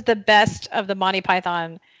Idle was the best of the Monty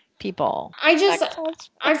Python people. I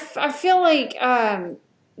feel like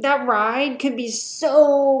that ride could be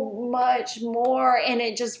so much more, and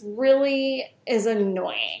it just really is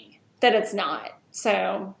annoying that it's not.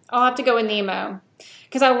 So I'll have to go with Nemo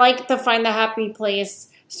because I like the Find the Happy Place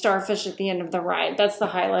starfish at the end of the ride. That's the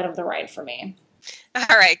highlight of the ride for me. All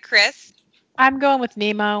right, Chris. I'm going with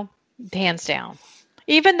Nemo, hands down.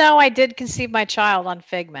 Even though I did conceive my child on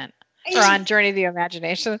Figment or on Journey of the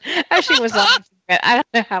Imagination, actually was on Figment. I don't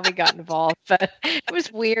know how we got involved, but it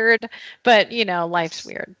was weird. But life's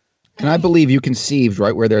weird. And I believe you conceived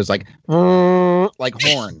right where there's like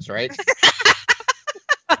horns, right?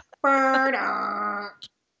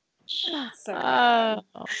 So,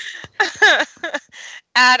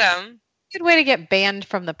 Adam. Good way to get banned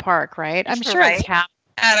from the park, right? I'm sure Right. it's happened.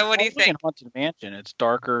 Adam, what do you Only in think? Haunted Mansion, it's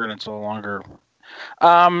darker and it's a longer.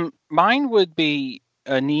 Mine would be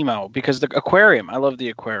Nemo because the aquarium. I love the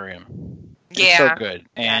aquarium. It's Yeah. so good,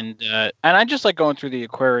 and I just like going through the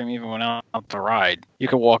aquarium even when I'm out to ride. You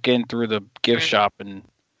can walk in through the gift shop and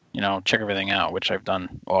check everything out, which I've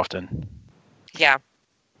done often. Yeah.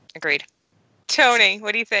 Agreed. Tony,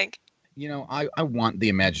 what do you think? I want the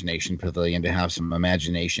Imagination Pavilion to have some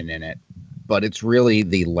imagination in it, but it's really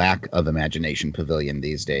the lack of Imagination Pavilion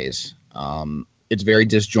these days. It's very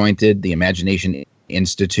disjointed. The Imagination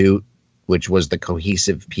Institute, which was the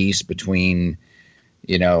cohesive piece between,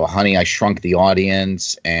 Honey, I Shrunk the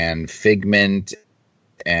Audience and Figment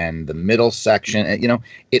and the middle section,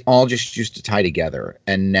 it all just used to tie together.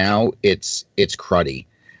 And now it's cruddy.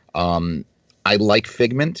 I like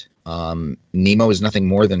Figment. Nemo is nothing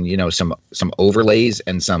more than some overlays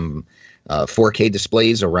and some 4K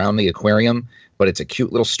displays around the aquarium, but it's a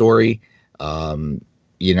cute little story. The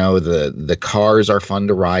cars are fun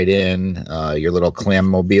to ride in, your little clam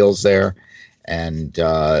mobiles there, and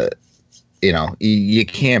you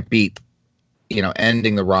can't beat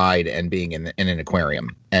ending the ride and being in an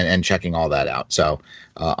aquarium and checking all that out. So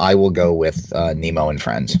I will go with Nemo and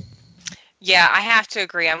Friends. Yeah, I have to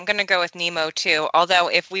agree. I'm going to go with Nemo too. Although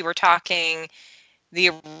if we were talking the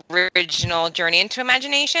original Journey into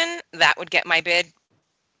Imagination, that would get my bid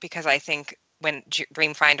because I think when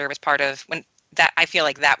Dreamfinder was part of I feel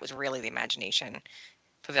like that was really the Imagination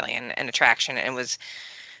Pavilion and attraction, and it was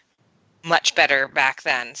much better back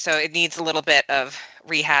then. So it needs a little bit of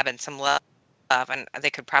rehab and some love, and they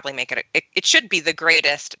could probably make it should be the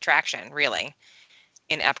greatest attraction really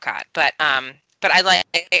in Epcot. But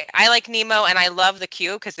I like Nemo, and I love the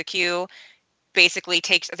queue because the queue basically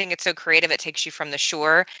I think it's so creative, it takes you from the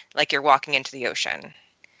shore like you're walking into the ocean. I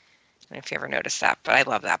don't know if you ever noticed that, but I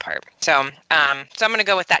love that part. So I'm going to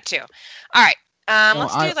go with that too. All right.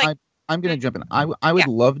 Let's do I'm going to jump in. I would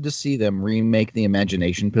love to see them remake the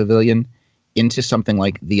Imagination Pavilion into something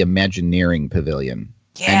like the Imagineering Pavilion.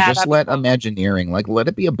 Yeah, and just let Imagineering, let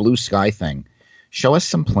it be a blue sky thing. Show us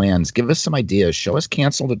some plans. Give us some ideas. Show us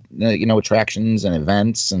canceled, attractions and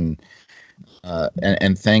events and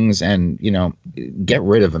things, and get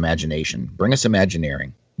rid of Imagination. Bring us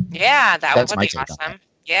Imagineering. Yeah, That's would my be take on awesome. that.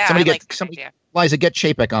 Yeah, somebody, Liza, get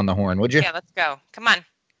Chapek on the horn, would you? Yeah, let's go. Come on,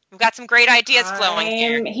 we've got some great ideas flowing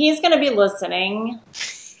here. He's going to be listening.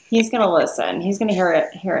 He's going to listen. He's going to hear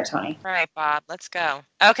it, Tony. All right, Bob, let's go.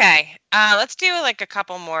 Okay, let's do a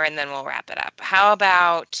couple more and then we'll wrap it up. How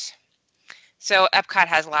about? So Epcot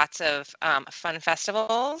has lots of fun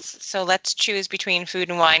festivals. So let's choose between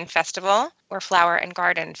Food and Wine Festival or Flower and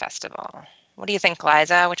Garden Festival. What do you think,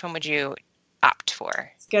 Liza? Which one would you opt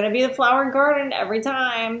for? It's going to be the Flower and Garden every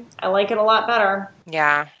time. I like it a lot better.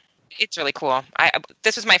 Yeah, it's really cool.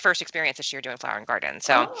 This was my first experience this year doing Flower and Garden.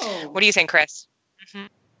 So What do you think, Chris?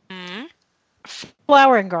 Mm-hmm.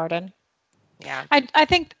 Flower and Garden. Yeah. I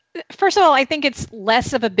think, first of all, I think it's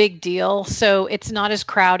less of a big deal, so it's not as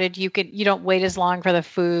crowded. You don't wait as long for the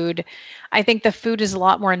food. I think the food is a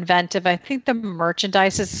lot more inventive. I think the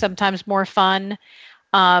merchandise is sometimes more fun.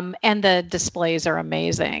 And the displays are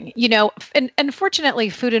amazing. You know, and unfortunately,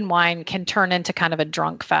 food and wine can turn into kind of a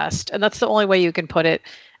drunk fest. And that's the only way you can put it,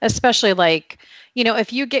 especially like, you know,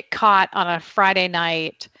 if you get caught on a Friday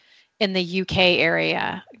night in the UK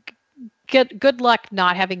area, good luck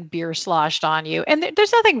not having beer sloshed on you. And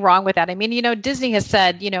there's nothing wrong with that. I mean, you know, Disney has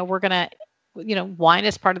said, you know, we're going to, you know, wine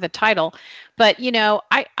is part of the title. But, you know,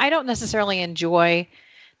 I don't necessarily enjoy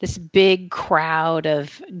this big crowd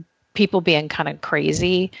of people being kind of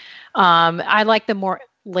crazy. I like the more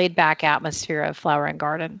laid back atmosphere of Flower and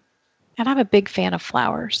Garden. And I'm a big fan of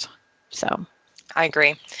flowers. So I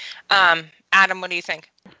agree. Adam, what do you think?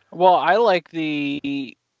 Well, I like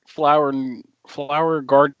the flower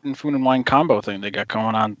garden food and wine combo thing they got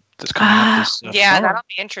going on this coming up this yeah, summer. that'll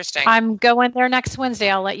be interesting. I'm going there next Wednesday.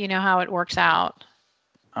 I'll let you know how it works out.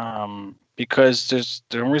 Because there's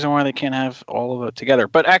no reason why they can't have all of it together.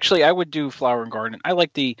 But actually, I would do flower and garden. I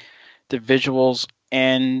like the visuals,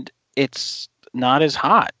 and it's not as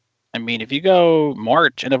hot. I mean, if you go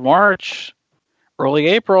end of March, early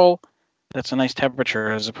April, that's a nice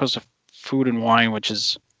temperature as opposed to food and wine, which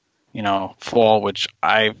is, you know, fall, which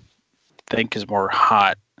I think is more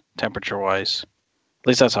hot temperature-wise. At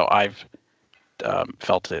least that's how I've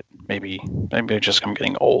felt it. Maybe just I'm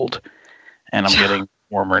getting old, and I'm getting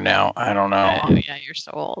warmer now. I don't know. Oh, yeah, you're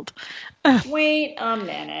so old. Wait a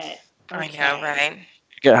minute. Okay. I know, right?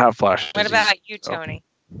 Get hot flashes. What about you, Tony?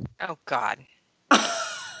 Oh God.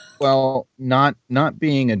 Well, not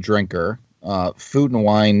being a drinker, food and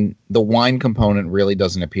wine, the wine component really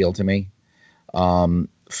doesn't appeal to me.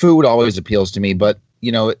 Food always appeals to me, but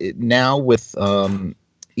you know, now with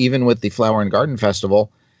even with the Flower and Garden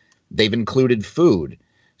Festival, they've included food.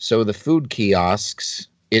 So the food kiosks,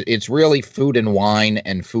 it's really food and wine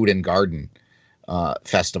and food and garden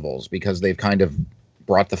festivals, because they've kind of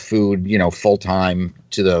brought the food, you know, full time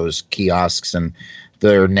to those kiosks, and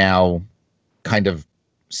they're now kind of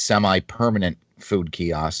semi-permanent food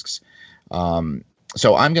kiosks.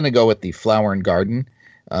 So I'm going to go with the Flower and Garden,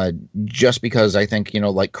 just because I think, you know,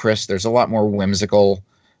 like Chris, there's a lot more whimsical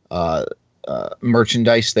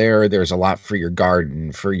merchandise there. There's a lot for your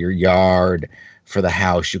garden, for your yard, for the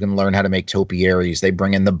house. You can learn how to make topiaries. They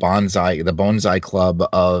bring in the bonsai club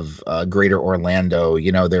of Greater Orlando.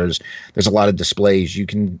 You know, there's a lot of displays.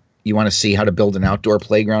 You want to see how to build an outdoor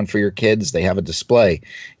playground for your kids, they have a display.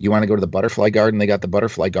 You want to go to the butterfly garden, they got the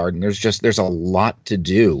butterfly garden. There's a lot to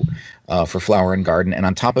do for Flower and Garden, and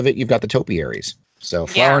on top of it, you've got the topiaries. So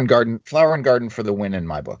Flower and Garden for the win in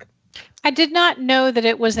my book. I did not know that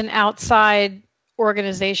it was an outside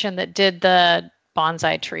organization that did the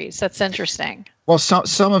bonsai trees. That's interesting. Well,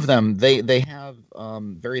 some of them, they have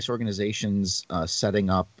various organizations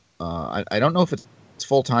setting up. I don't know if it's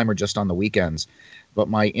full-time or just on the weekends, but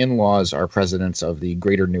my in-laws are presidents of the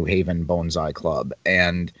Greater New Haven Bonsai Club,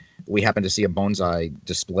 and we happened to see a bonsai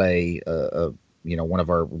display you know, one of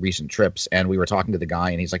our recent trips, and we were talking to the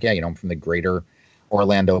guy, and he's like, yeah, you know, I'm from the Greater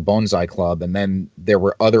Orlando Bonsai Club. And then there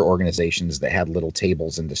were other organizations that had little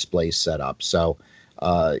tables and displays set up. So,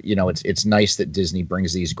 you know, it's nice that Disney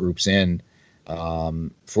brings these groups in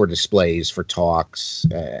for displays, for talks,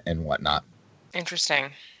 and whatnot.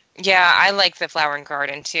 Interesting. Yeah, I like the Flower and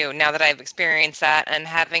Garden too. Now that I've experienced that and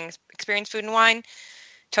having experienced food and wine,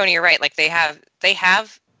 Tony, you're right. Like they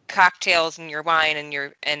have cocktails and your wine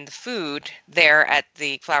and the food there at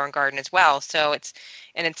the Flower and Garden as well. So it's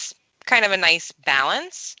kind of a nice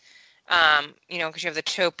balance, you know, because you have the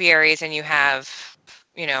topiaries and you have,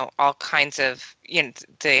 you know, all kinds of, you know,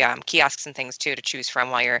 the kiosks and things too to choose from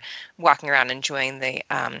while you're walking around enjoying the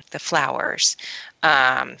flowers.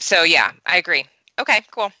 So yeah, I agree. Okay,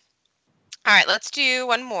 cool. All right, let's do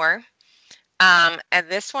one more. And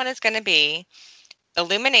this one is going to be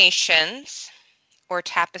Illuminations or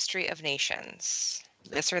Tapestry of Nations.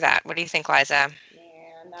 This or that. What do you think, Liza?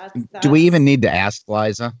 Yeah, Do we even need to ask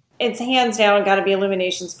Liza? It's hands down got to be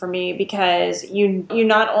Illuminations for me, because you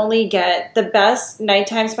not only get the best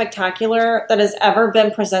nighttime spectacular that has ever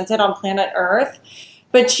been presented on planet Earth,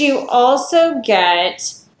 but you also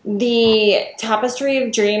get the Tapestry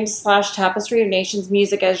of Dreams / Tapestry of Nations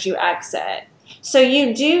music as you exit. So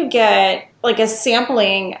you do get like a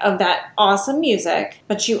sampling of that awesome music,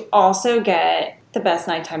 but you also get the best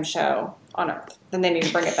nighttime show on Earth. Then they need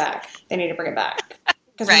to bring it back.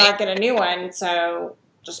 Because Right. we're not getting a new one, so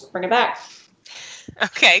just bring it back.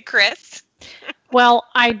 Okay, Chris. Well,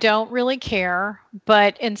 I don't really care,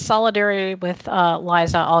 but in solidarity with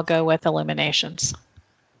Liza, I'll go with Illuminations.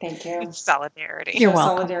 Thank you. Solidarity. You're Show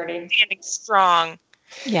welcome. Solidarity. Standing strong.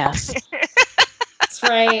 Yes. That's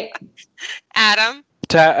right. Adam.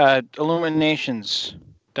 Illuminations.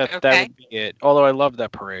 That Okay. would be it. Although I love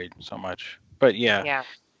that parade so much. But yeah, Yeah.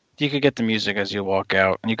 you could get the music as you walk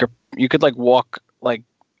out, and you could like walk like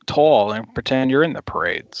tall and pretend you're in the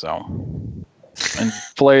parade. So, and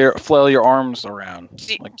flail your arms around.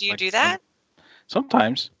 Do you do that?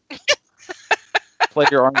 Sometimes. Flail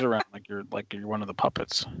your arms around like you're one of the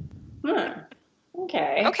puppets.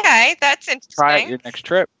 Okay. Okay, that's interesting. Try it your next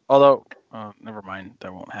trip. Although, never mind,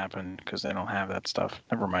 that won't happen because they don't have that stuff.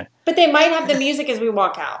 Never mind. But they might have the music as we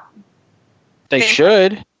walk out. They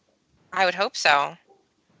should. I would hope so.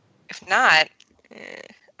 If not,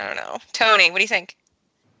 I don't know. Tony, what do you think?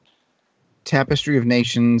 Tapestry of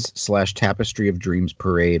Nations / Tapestry of Dreams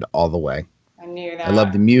parade all the way. I knew that. I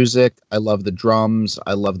love the music. I love the drums.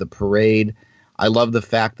 I love the parade. I love the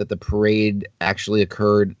fact that the parade actually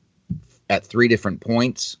occurred at 3 different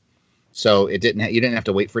points. So you didn't have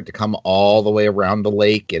to wait for it to come all the way around the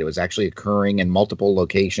lake. It was actually occurring in multiple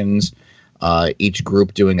locations. Each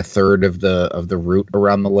group doing a third of the route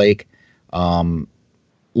around the lake.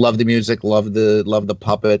 Love the music. Love the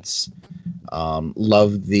puppets.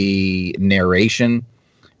 Love the narration.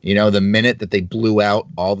 You know, the minute that they blew out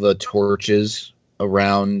all the torches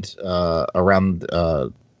around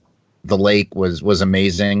the lake was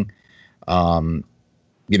amazing.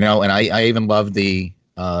 You know, and I even love the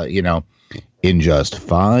in just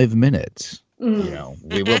 5 minutes, you know,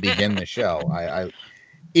 we will begin the show. I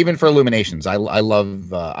even for Illuminations, I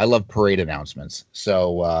love parade announcements.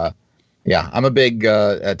 So yeah, I'm a big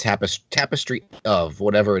tapestry of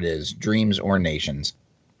whatever it is, Dreams or Nations.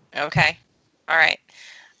 Okay, all right.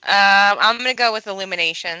 I'm gonna go with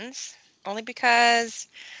Illuminations only because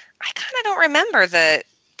I kind of don't remember the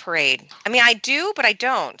parade. I mean, I do, but I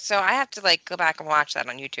don't. So I have to like go back and watch that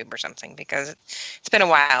on YouTube or something because it's been a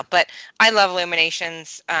while. But I love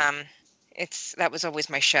Illuminations. That was always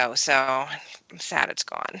my show. So I'm sad it's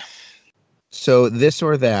gone. So this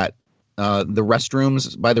or that, the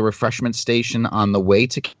restrooms by the refreshment station on the way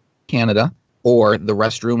to Canada, or the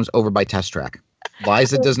restrooms over by Test Track.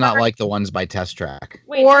 Liza does not like the ones by Test Track.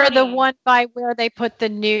 Wait, or Tony, the one by where they put the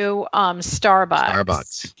new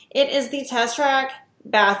Starbucks. It is the Test Track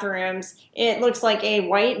bathrooms. It looks like a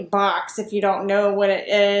white box. If you don't know what it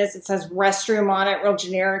is, it says restroom on it real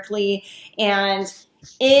generically. And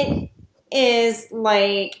it is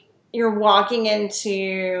like you're walking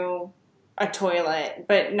into a toilet,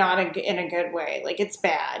 but not in a good way. Like, it's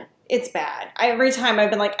bad. It's bad. Every time I've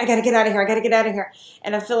been like, I gotta get out of here. I gotta get out of here.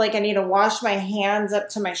 And I feel like I need to wash my hands up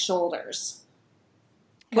to my shoulders.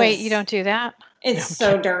 Wait, you don't do that? It's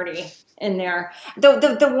so dirty in there.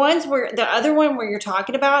 The ones where the other one where you're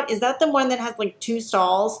talking about, is that the one that has like 2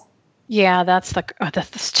 stalls? Yeah, that's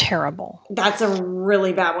terrible. That's a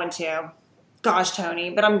really bad one too. Gosh,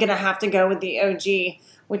 Tony, but I'm gonna have to go with the OG,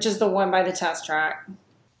 which is the one by the Test Track.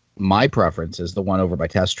 My preference is the one over by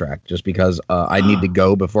Test Track, just because I need to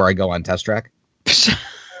go before I go on Test Track. Because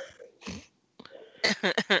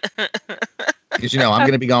you know I'm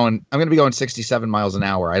going to be going 67 miles an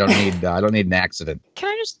hour. I don't need an accident. Can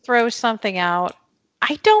I just throw something out?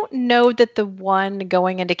 I don't know that the one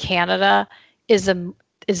going into Canada is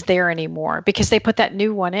there anymore, because they put that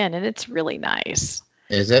new one in and it's really nice.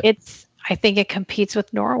 Is it? I think it competes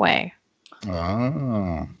with Norway.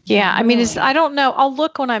 Oh. Yeah, I mean, I don't know. I'll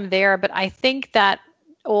look when I'm there, but I think that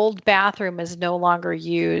old bathroom is no longer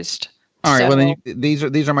used. All right. Well, then these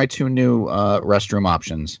are my 2 new restroom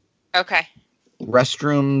options. Okay.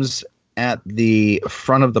 Restrooms at the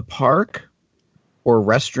front of the park, or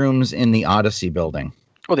restrooms in the Odyssey building.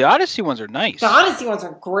 Well, the Odyssey ones are nice. The Odyssey ones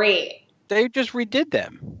are great. They just redid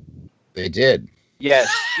them. They did.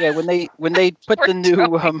 Yes. Yeah. When they put the new,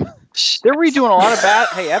 they're redoing a lot of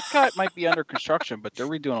Hey, Epcot might be under construction, but they're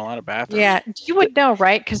redoing a lot of bathrooms. Yeah, you would know,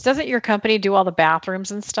 right? Because doesn't your company do all the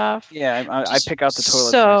bathrooms and stuff? Yeah, I pick out the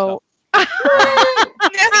toilets. So, No,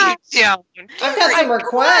 you don't. I've got some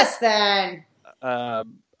requests then.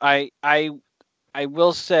 I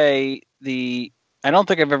will say I don't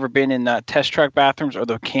think I've ever been in Test Track bathrooms or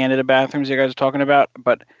the Canada bathrooms you guys are talking about,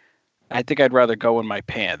 but I think I'd rather go in my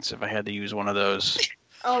pants if I had to use one of those.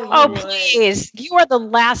 Oh, please. You are the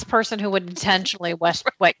last person who would intentionally wet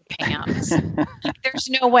your pants. There's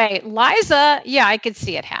no way. Liza, yeah, I could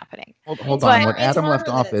see it happening. Hold on. What Adam left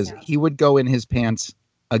off is he would go in his pants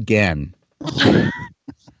again.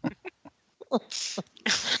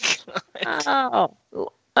 Oh.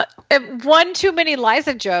 One too many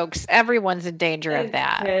Liza jokes. Everyone's in danger of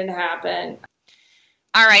that. It could happen.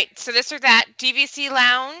 All right, so this or that, DVC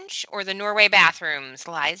Lounge or the Norway bathrooms?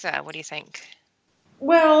 Liza, what do you think?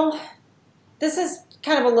 Well, this is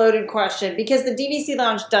kind of a loaded question because the DVC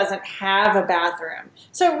Lounge doesn't have a bathroom.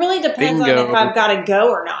 So it really depends on if I've got to go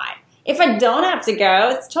or not. if I don't have to go,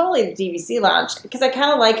 it's totally the DVC lounge because I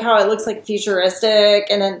kind of like how it looks like futuristic,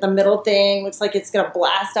 and then the middle thing looks like it's gonna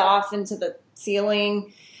blast off into the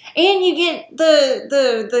ceiling, and you get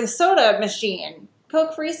the soda machine,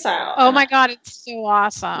 Coke Freestyle. Oh my God, it's so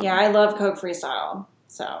awesome. Yeah, I love Coke Freestyle,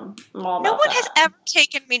 so I'm all about No one that. has ever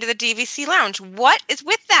taken me to the DVC lounge. What is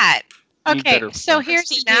with that? Okay, so here's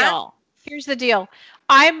the deal. Here's the deal.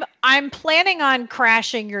 I'm planning on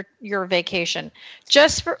crashing your vacation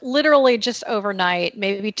just for literally just overnight,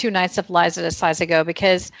 maybe 2 nights if Liza decides to go,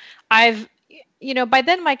 because by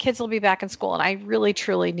then my kids will be back in school and I really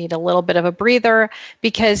truly need a little bit of a breather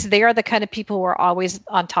because they are the kind of people who are always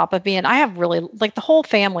on top of me, and I have really, like, the whole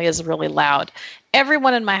family is really loud.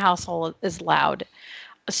 Everyone in my household is loud.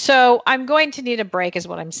 So I'm going to need a break is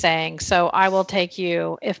what I'm saying. So I will take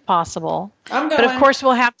you if possible. I'm going. But of course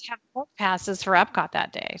we'll have to have boat passes for Epcot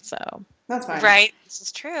that day. So That's fine. Right. This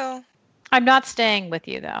is true. I'm not staying with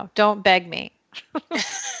you though. Don't beg me.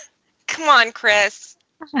 Come on, Chris.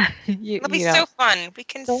 It'll be so fun. We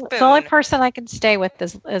can spoon. The only person I can stay with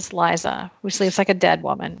is Liza, who sleeps like a dead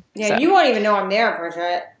woman. Yeah, so. you won't even know I'm there,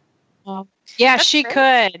 Bridget. Yeah, That's she great.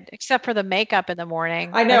 could, except for the makeup in the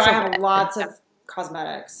morning. I know. That's I have okay. lots of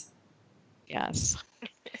cosmetics. Yes.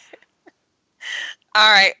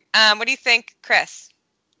 All right. What do you think, Chris?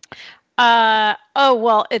 Well,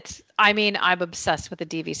 I'm obsessed with the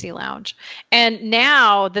DVC lounge. And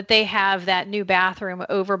now that they have that new bathroom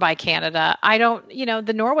over by Canada,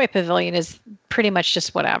 the Norway Pavilion is pretty much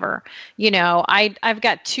just whatever. I've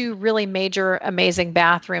got 2 really major, amazing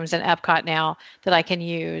bathrooms in Epcot now that I can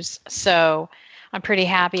use. So I'm pretty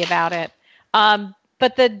happy about it.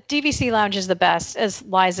 But the DVC lounge is the best, as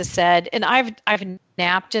Liza said, and I've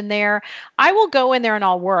napped in there. I will go in there and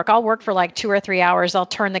I'll work. I'll work for like 2 or 3 hours. I'll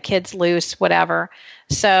turn the kids loose, whatever.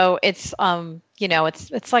 So it's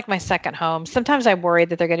it's like my second home. Sometimes I worry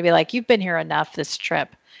that they're going to be like, "You've been here enough this trip.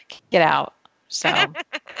 Get out." So,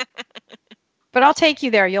 but I'll take you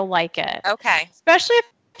there. You'll like it. Okay. Especially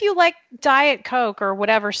if you like Diet Coke or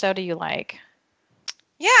whatever soda you like.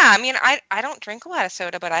 Yeah, I mean, I don't drink a lot of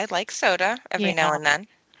soda, but I like soda every now and then.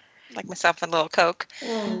 Like myself a little Coke.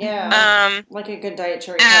 Yeah. Like a good diet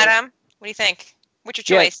cherry. Adam, what do you think? What's your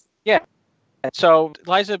choice? Yeah. So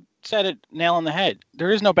Liza said it nail on the head.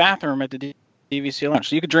 There is no bathroom at the DVC lounge,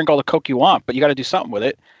 so you can drink all the Coke you want, but you got to do something with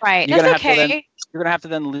it. Right. You're That's gonna okay. You're gonna have to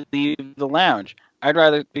then leave the lounge. I'd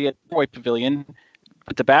rather be at the Norway Pavilion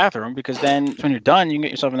with the bathroom, because then when you're done, you can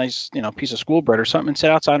get yourself a nice piece of school bread or something and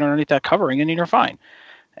sit outside underneath that covering, and you're fine.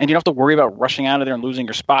 And you don't have to worry about rushing out of there and losing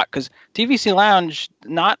your spot, because DVC Lounge,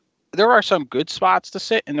 there are some good spots to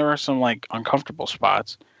sit, and there are some like uncomfortable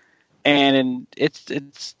spots. And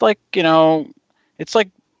it's like it's like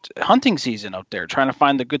hunting season out there, trying to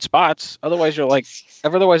find the good spots. Otherwise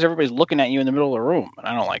everybody's looking at you in the middle of the room, and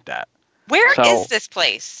I don't like that. Where is this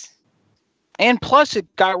place? And plus,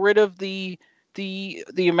 it got rid of the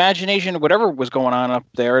imagination of whatever was going on up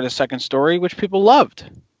there at the second story, which people loved.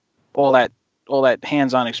 All that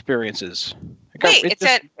hands-on experiences.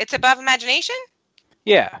 It's above imagination?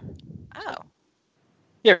 Yeah. Oh.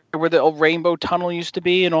 Yeah, where the old rainbow tunnel used to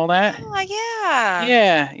be and all that. Oh,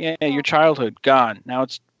 yeah. Yeah. Your childhood gone. Now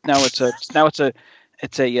it's a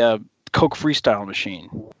Coke Freestyle machine.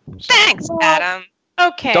 So. Thanks, Adam.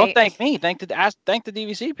 Okay. Don't thank me. Thank the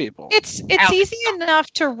DVC people. It's easy enough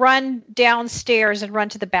to run downstairs and run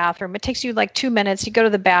to the bathroom. It takes you like 2 minutes. You go to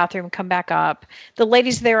the bathroom, come back up. The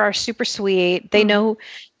ladies there are super sweet. They know,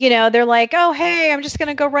 they're like, "Oh, hey, I'm just going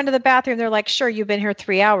to go run to the bathroom." They're like, "Sure, you've been here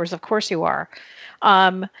 3 hours. Of course you are."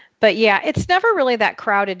 But yeah, it's never really that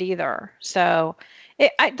crowded either. So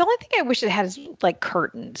the only thing I wish it had is like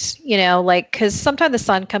curtains, because sometimes the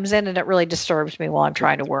sun comes in and it really disturbs me while I'm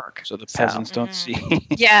trying to work. So the peasants don't see.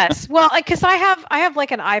 Yes. Well, because I have like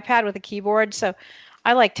an iPad with a keyboard, so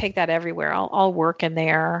I like take that everywhere. I'll work in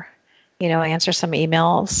there, answer some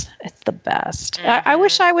emails. It's the best. Mm-hmm. I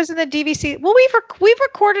wish I was in the DVC. Well, we've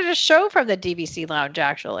recorded a show from the DVC lounge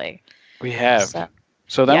actually. We have.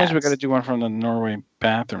 So that means we got to do one from the Norway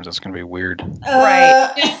bathrooms. That's going to be weird.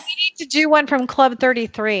 Right. We need to do one from Club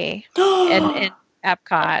 33 in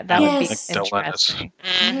Epcot. That would be interesting.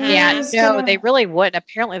 Mm-hmm. Yeah, no, they really wouldn't.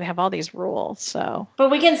 Apparently they have all these rules. So,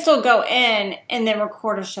 but we can still go in and then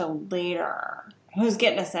record a show later. Who's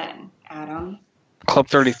getting us in, Adam? Club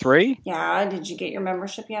 33? Yeah. Did you get your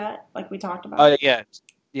membership yet? Like we talked about? Yeah.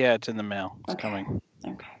 Yeah, it's in the mail. It's coming.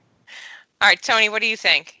 Okay. All right, Tony, what do you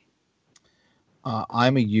think?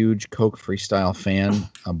 I'm a huge Coke Freestyle fan,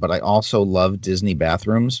 but I also love Disney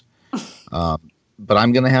bathrooms. But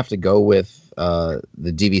I'm going to have to go with the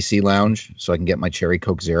DVC lounge so I can get my Cherry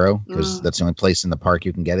Coke Zero, because that's the only place in the park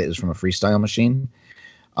you can get it is from a Freestyle machine.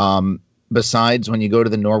 Besides, when you go to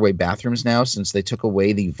the Norway bathrooms now, since they took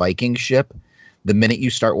away the Viking ship, the minute you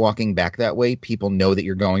start walking back that way, people know that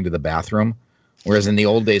you're going to the bathroom. Whereas in the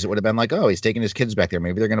old days, it would have been like, oh, he's taking his kids back there.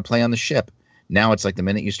 Maybe they're going to play on the ship. Now it's like the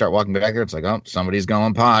minute you start walking back there, it's like, oh, somebody's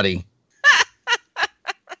going potty.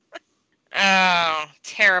 Oh,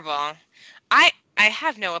 terrible. I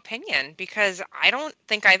have no opinion because I don't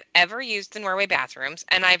think I've ever used the Norway bathrooms,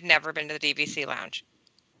 and I've never been to the DVC lounge.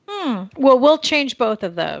 Well, we'll change both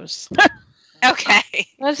of those. Okay.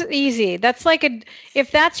 That's easy. That's like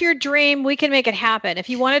if that's your dream, we can make it happen. If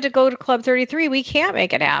you wanted to go to Club 33, we can't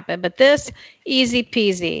make it happen. But this, easy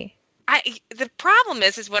peasy. The problem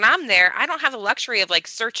is when I'm there, I don't have the luxury of like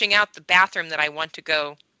searching out the bathroom that I want to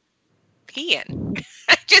go pee in.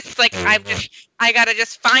 I gotta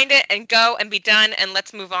just find it and go and be done and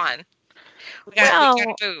let's move on. We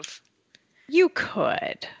gotta move. You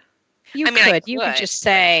could. You could just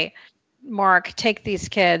say, Mark, take these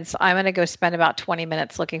kids. I'm going to go spend about 20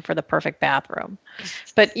 minutes looking for the perfect bathroom.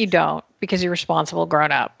 But you don't because you're responsible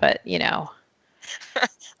grown up. But, you know.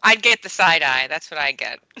 I'd get the side eye. That's what I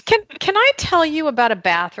get. Can I tell you about a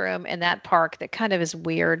bathroom in that park that kind of is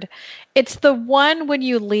weird? It's the one when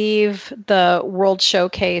you leave the World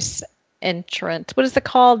Showcase entrance. What is it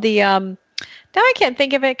called? Now I can't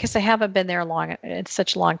think of it because I haven't been there long. It's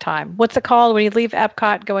such a long time. What's it called when you leave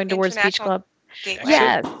Epcot going towards Beach Club? Gateway.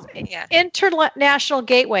 Yes. Yeah. International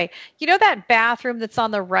Gateway. You know that bathroom that's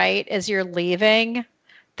on the right as you're leaving?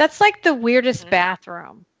 That's like the weirdest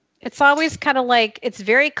bathroom. It's always kind of like, it's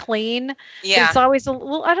very clean. Yeah. It's always a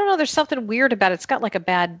little, I don't know, there's something weird about it. It's got like a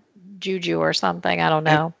bad juju or something. I don't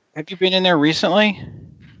know. Have you been in there recently?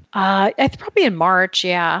 It's probably in March,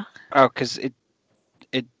 yeah. Oh, because it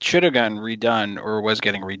should have gotten redone or was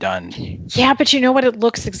getting redone. Yeah, but you know what? It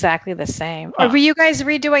looks exactly the same. Were you guys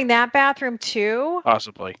redoing that bathroom too?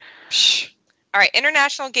 Possibly. All right,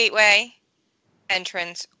 International Gateway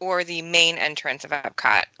entrance or the main entrance of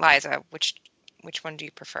Epcot. Liza, which one do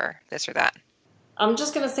you prefer, this or that? I'm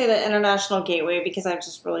just going to say the International Gateway because I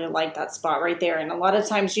just really like that spot right there. And a lot of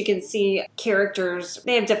times you can see characters.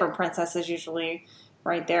 They have different princesses usually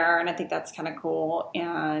right there, and I think that's kind of cool.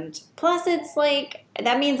 And plus, it's like,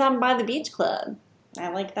 that means I'm by the beach club. I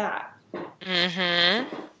like that.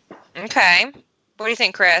 Mm-hmm. Okay. What do you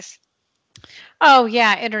think, Chris? Oh,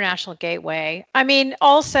 yeah, International Gateway. I mean,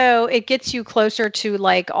 also, it gets you closer to,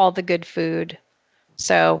 like, all the good food.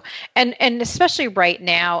 So, and especially right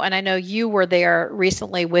now, and I know you were there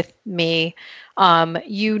recently with me,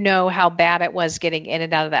 you know how bad it was getting in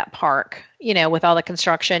and out of that park, you know, with all the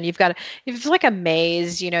construction. It's like a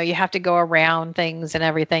maze, you know, you have to go around things and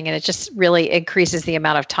everything, and it just really increases the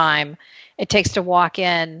amount of time it takes to walk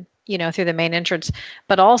in, you know, through the main entrance.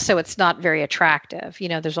 But also it's not very attractive. You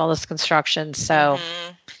know, there's all this construction. So,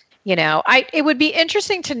 you know, it would be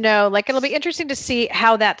interesting to know, like, it'll be interesting to see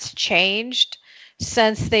how that's changed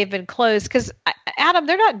since they've been closed. Because, Adam,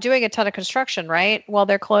 they're not doing a ton of construction, right, while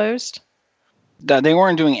they're closed? They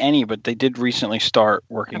weren't doing any, but they did recently start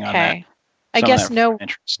working on that. I guess no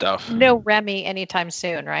stuff. No Remy anytime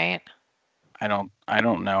soon, right? I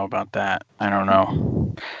don't know about that. I don't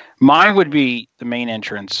know. Mine would be the main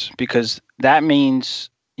entrance because that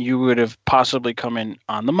means you would have possibly come in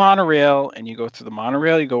on the monorail, and you go through the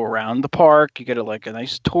monorail, you go around the park, you get a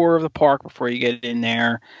nice tour of the park before you get in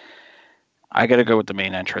there. I got to go with the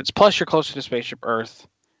main entrance. Plus, you're closer to Spaceship Earth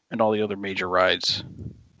and all the other major rides.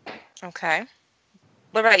 Okay.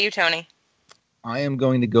 What about you, Tony? I am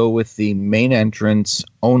going to go with the main entrance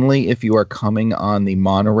only if you are coming on the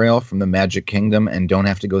monorail from the Magic Kingdom and don't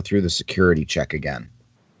have to go through the security check again.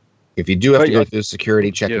 If you do have to go through the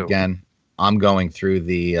security check again, I'm going through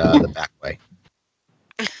the back way.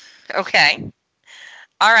 Okay.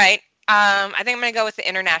 All right. I think I'm going to go with the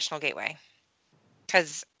International Gateway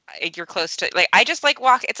because you're close to, like, I just like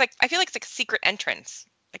walk. It's like, I feel like it's like a secret entrance.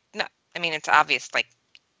 Like, no, I mean, it's obvious, like,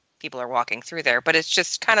 people are walking through there, but it's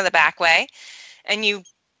just kind of the back way, and you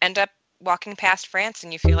end up walking past France,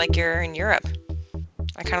 and you feel like you're in Europe.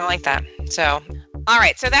 I kind of like that. So, all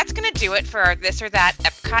right, so that's going to do it for our This or That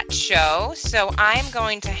Epcot show. So I'm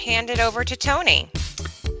going to hand it over to Tony.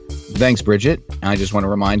 Thanks, Bridget. I just want to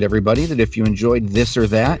remind everybody that if you enjoyed This or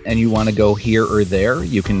That and you want to go here or there,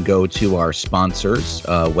 you can go to our sponsors'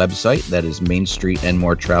 website. That is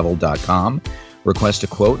mainstreetandmoretravel.com. Request a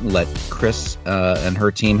quote and let Chris and her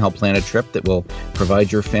team help plan a trip that will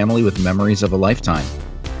provide your family with memories of a lifetime.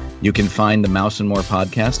 You can find the Mouse and More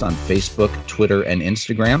podcast on Facebook, Twitter, and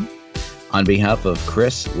Instagram. On behalf of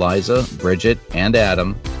Chris, Liza, Bridget, and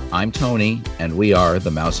Adam, I'm Tony, and we are the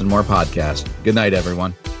Mouse and More podcast. Good night,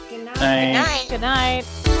 everyone. Good night. Thanks. Good night. Good night.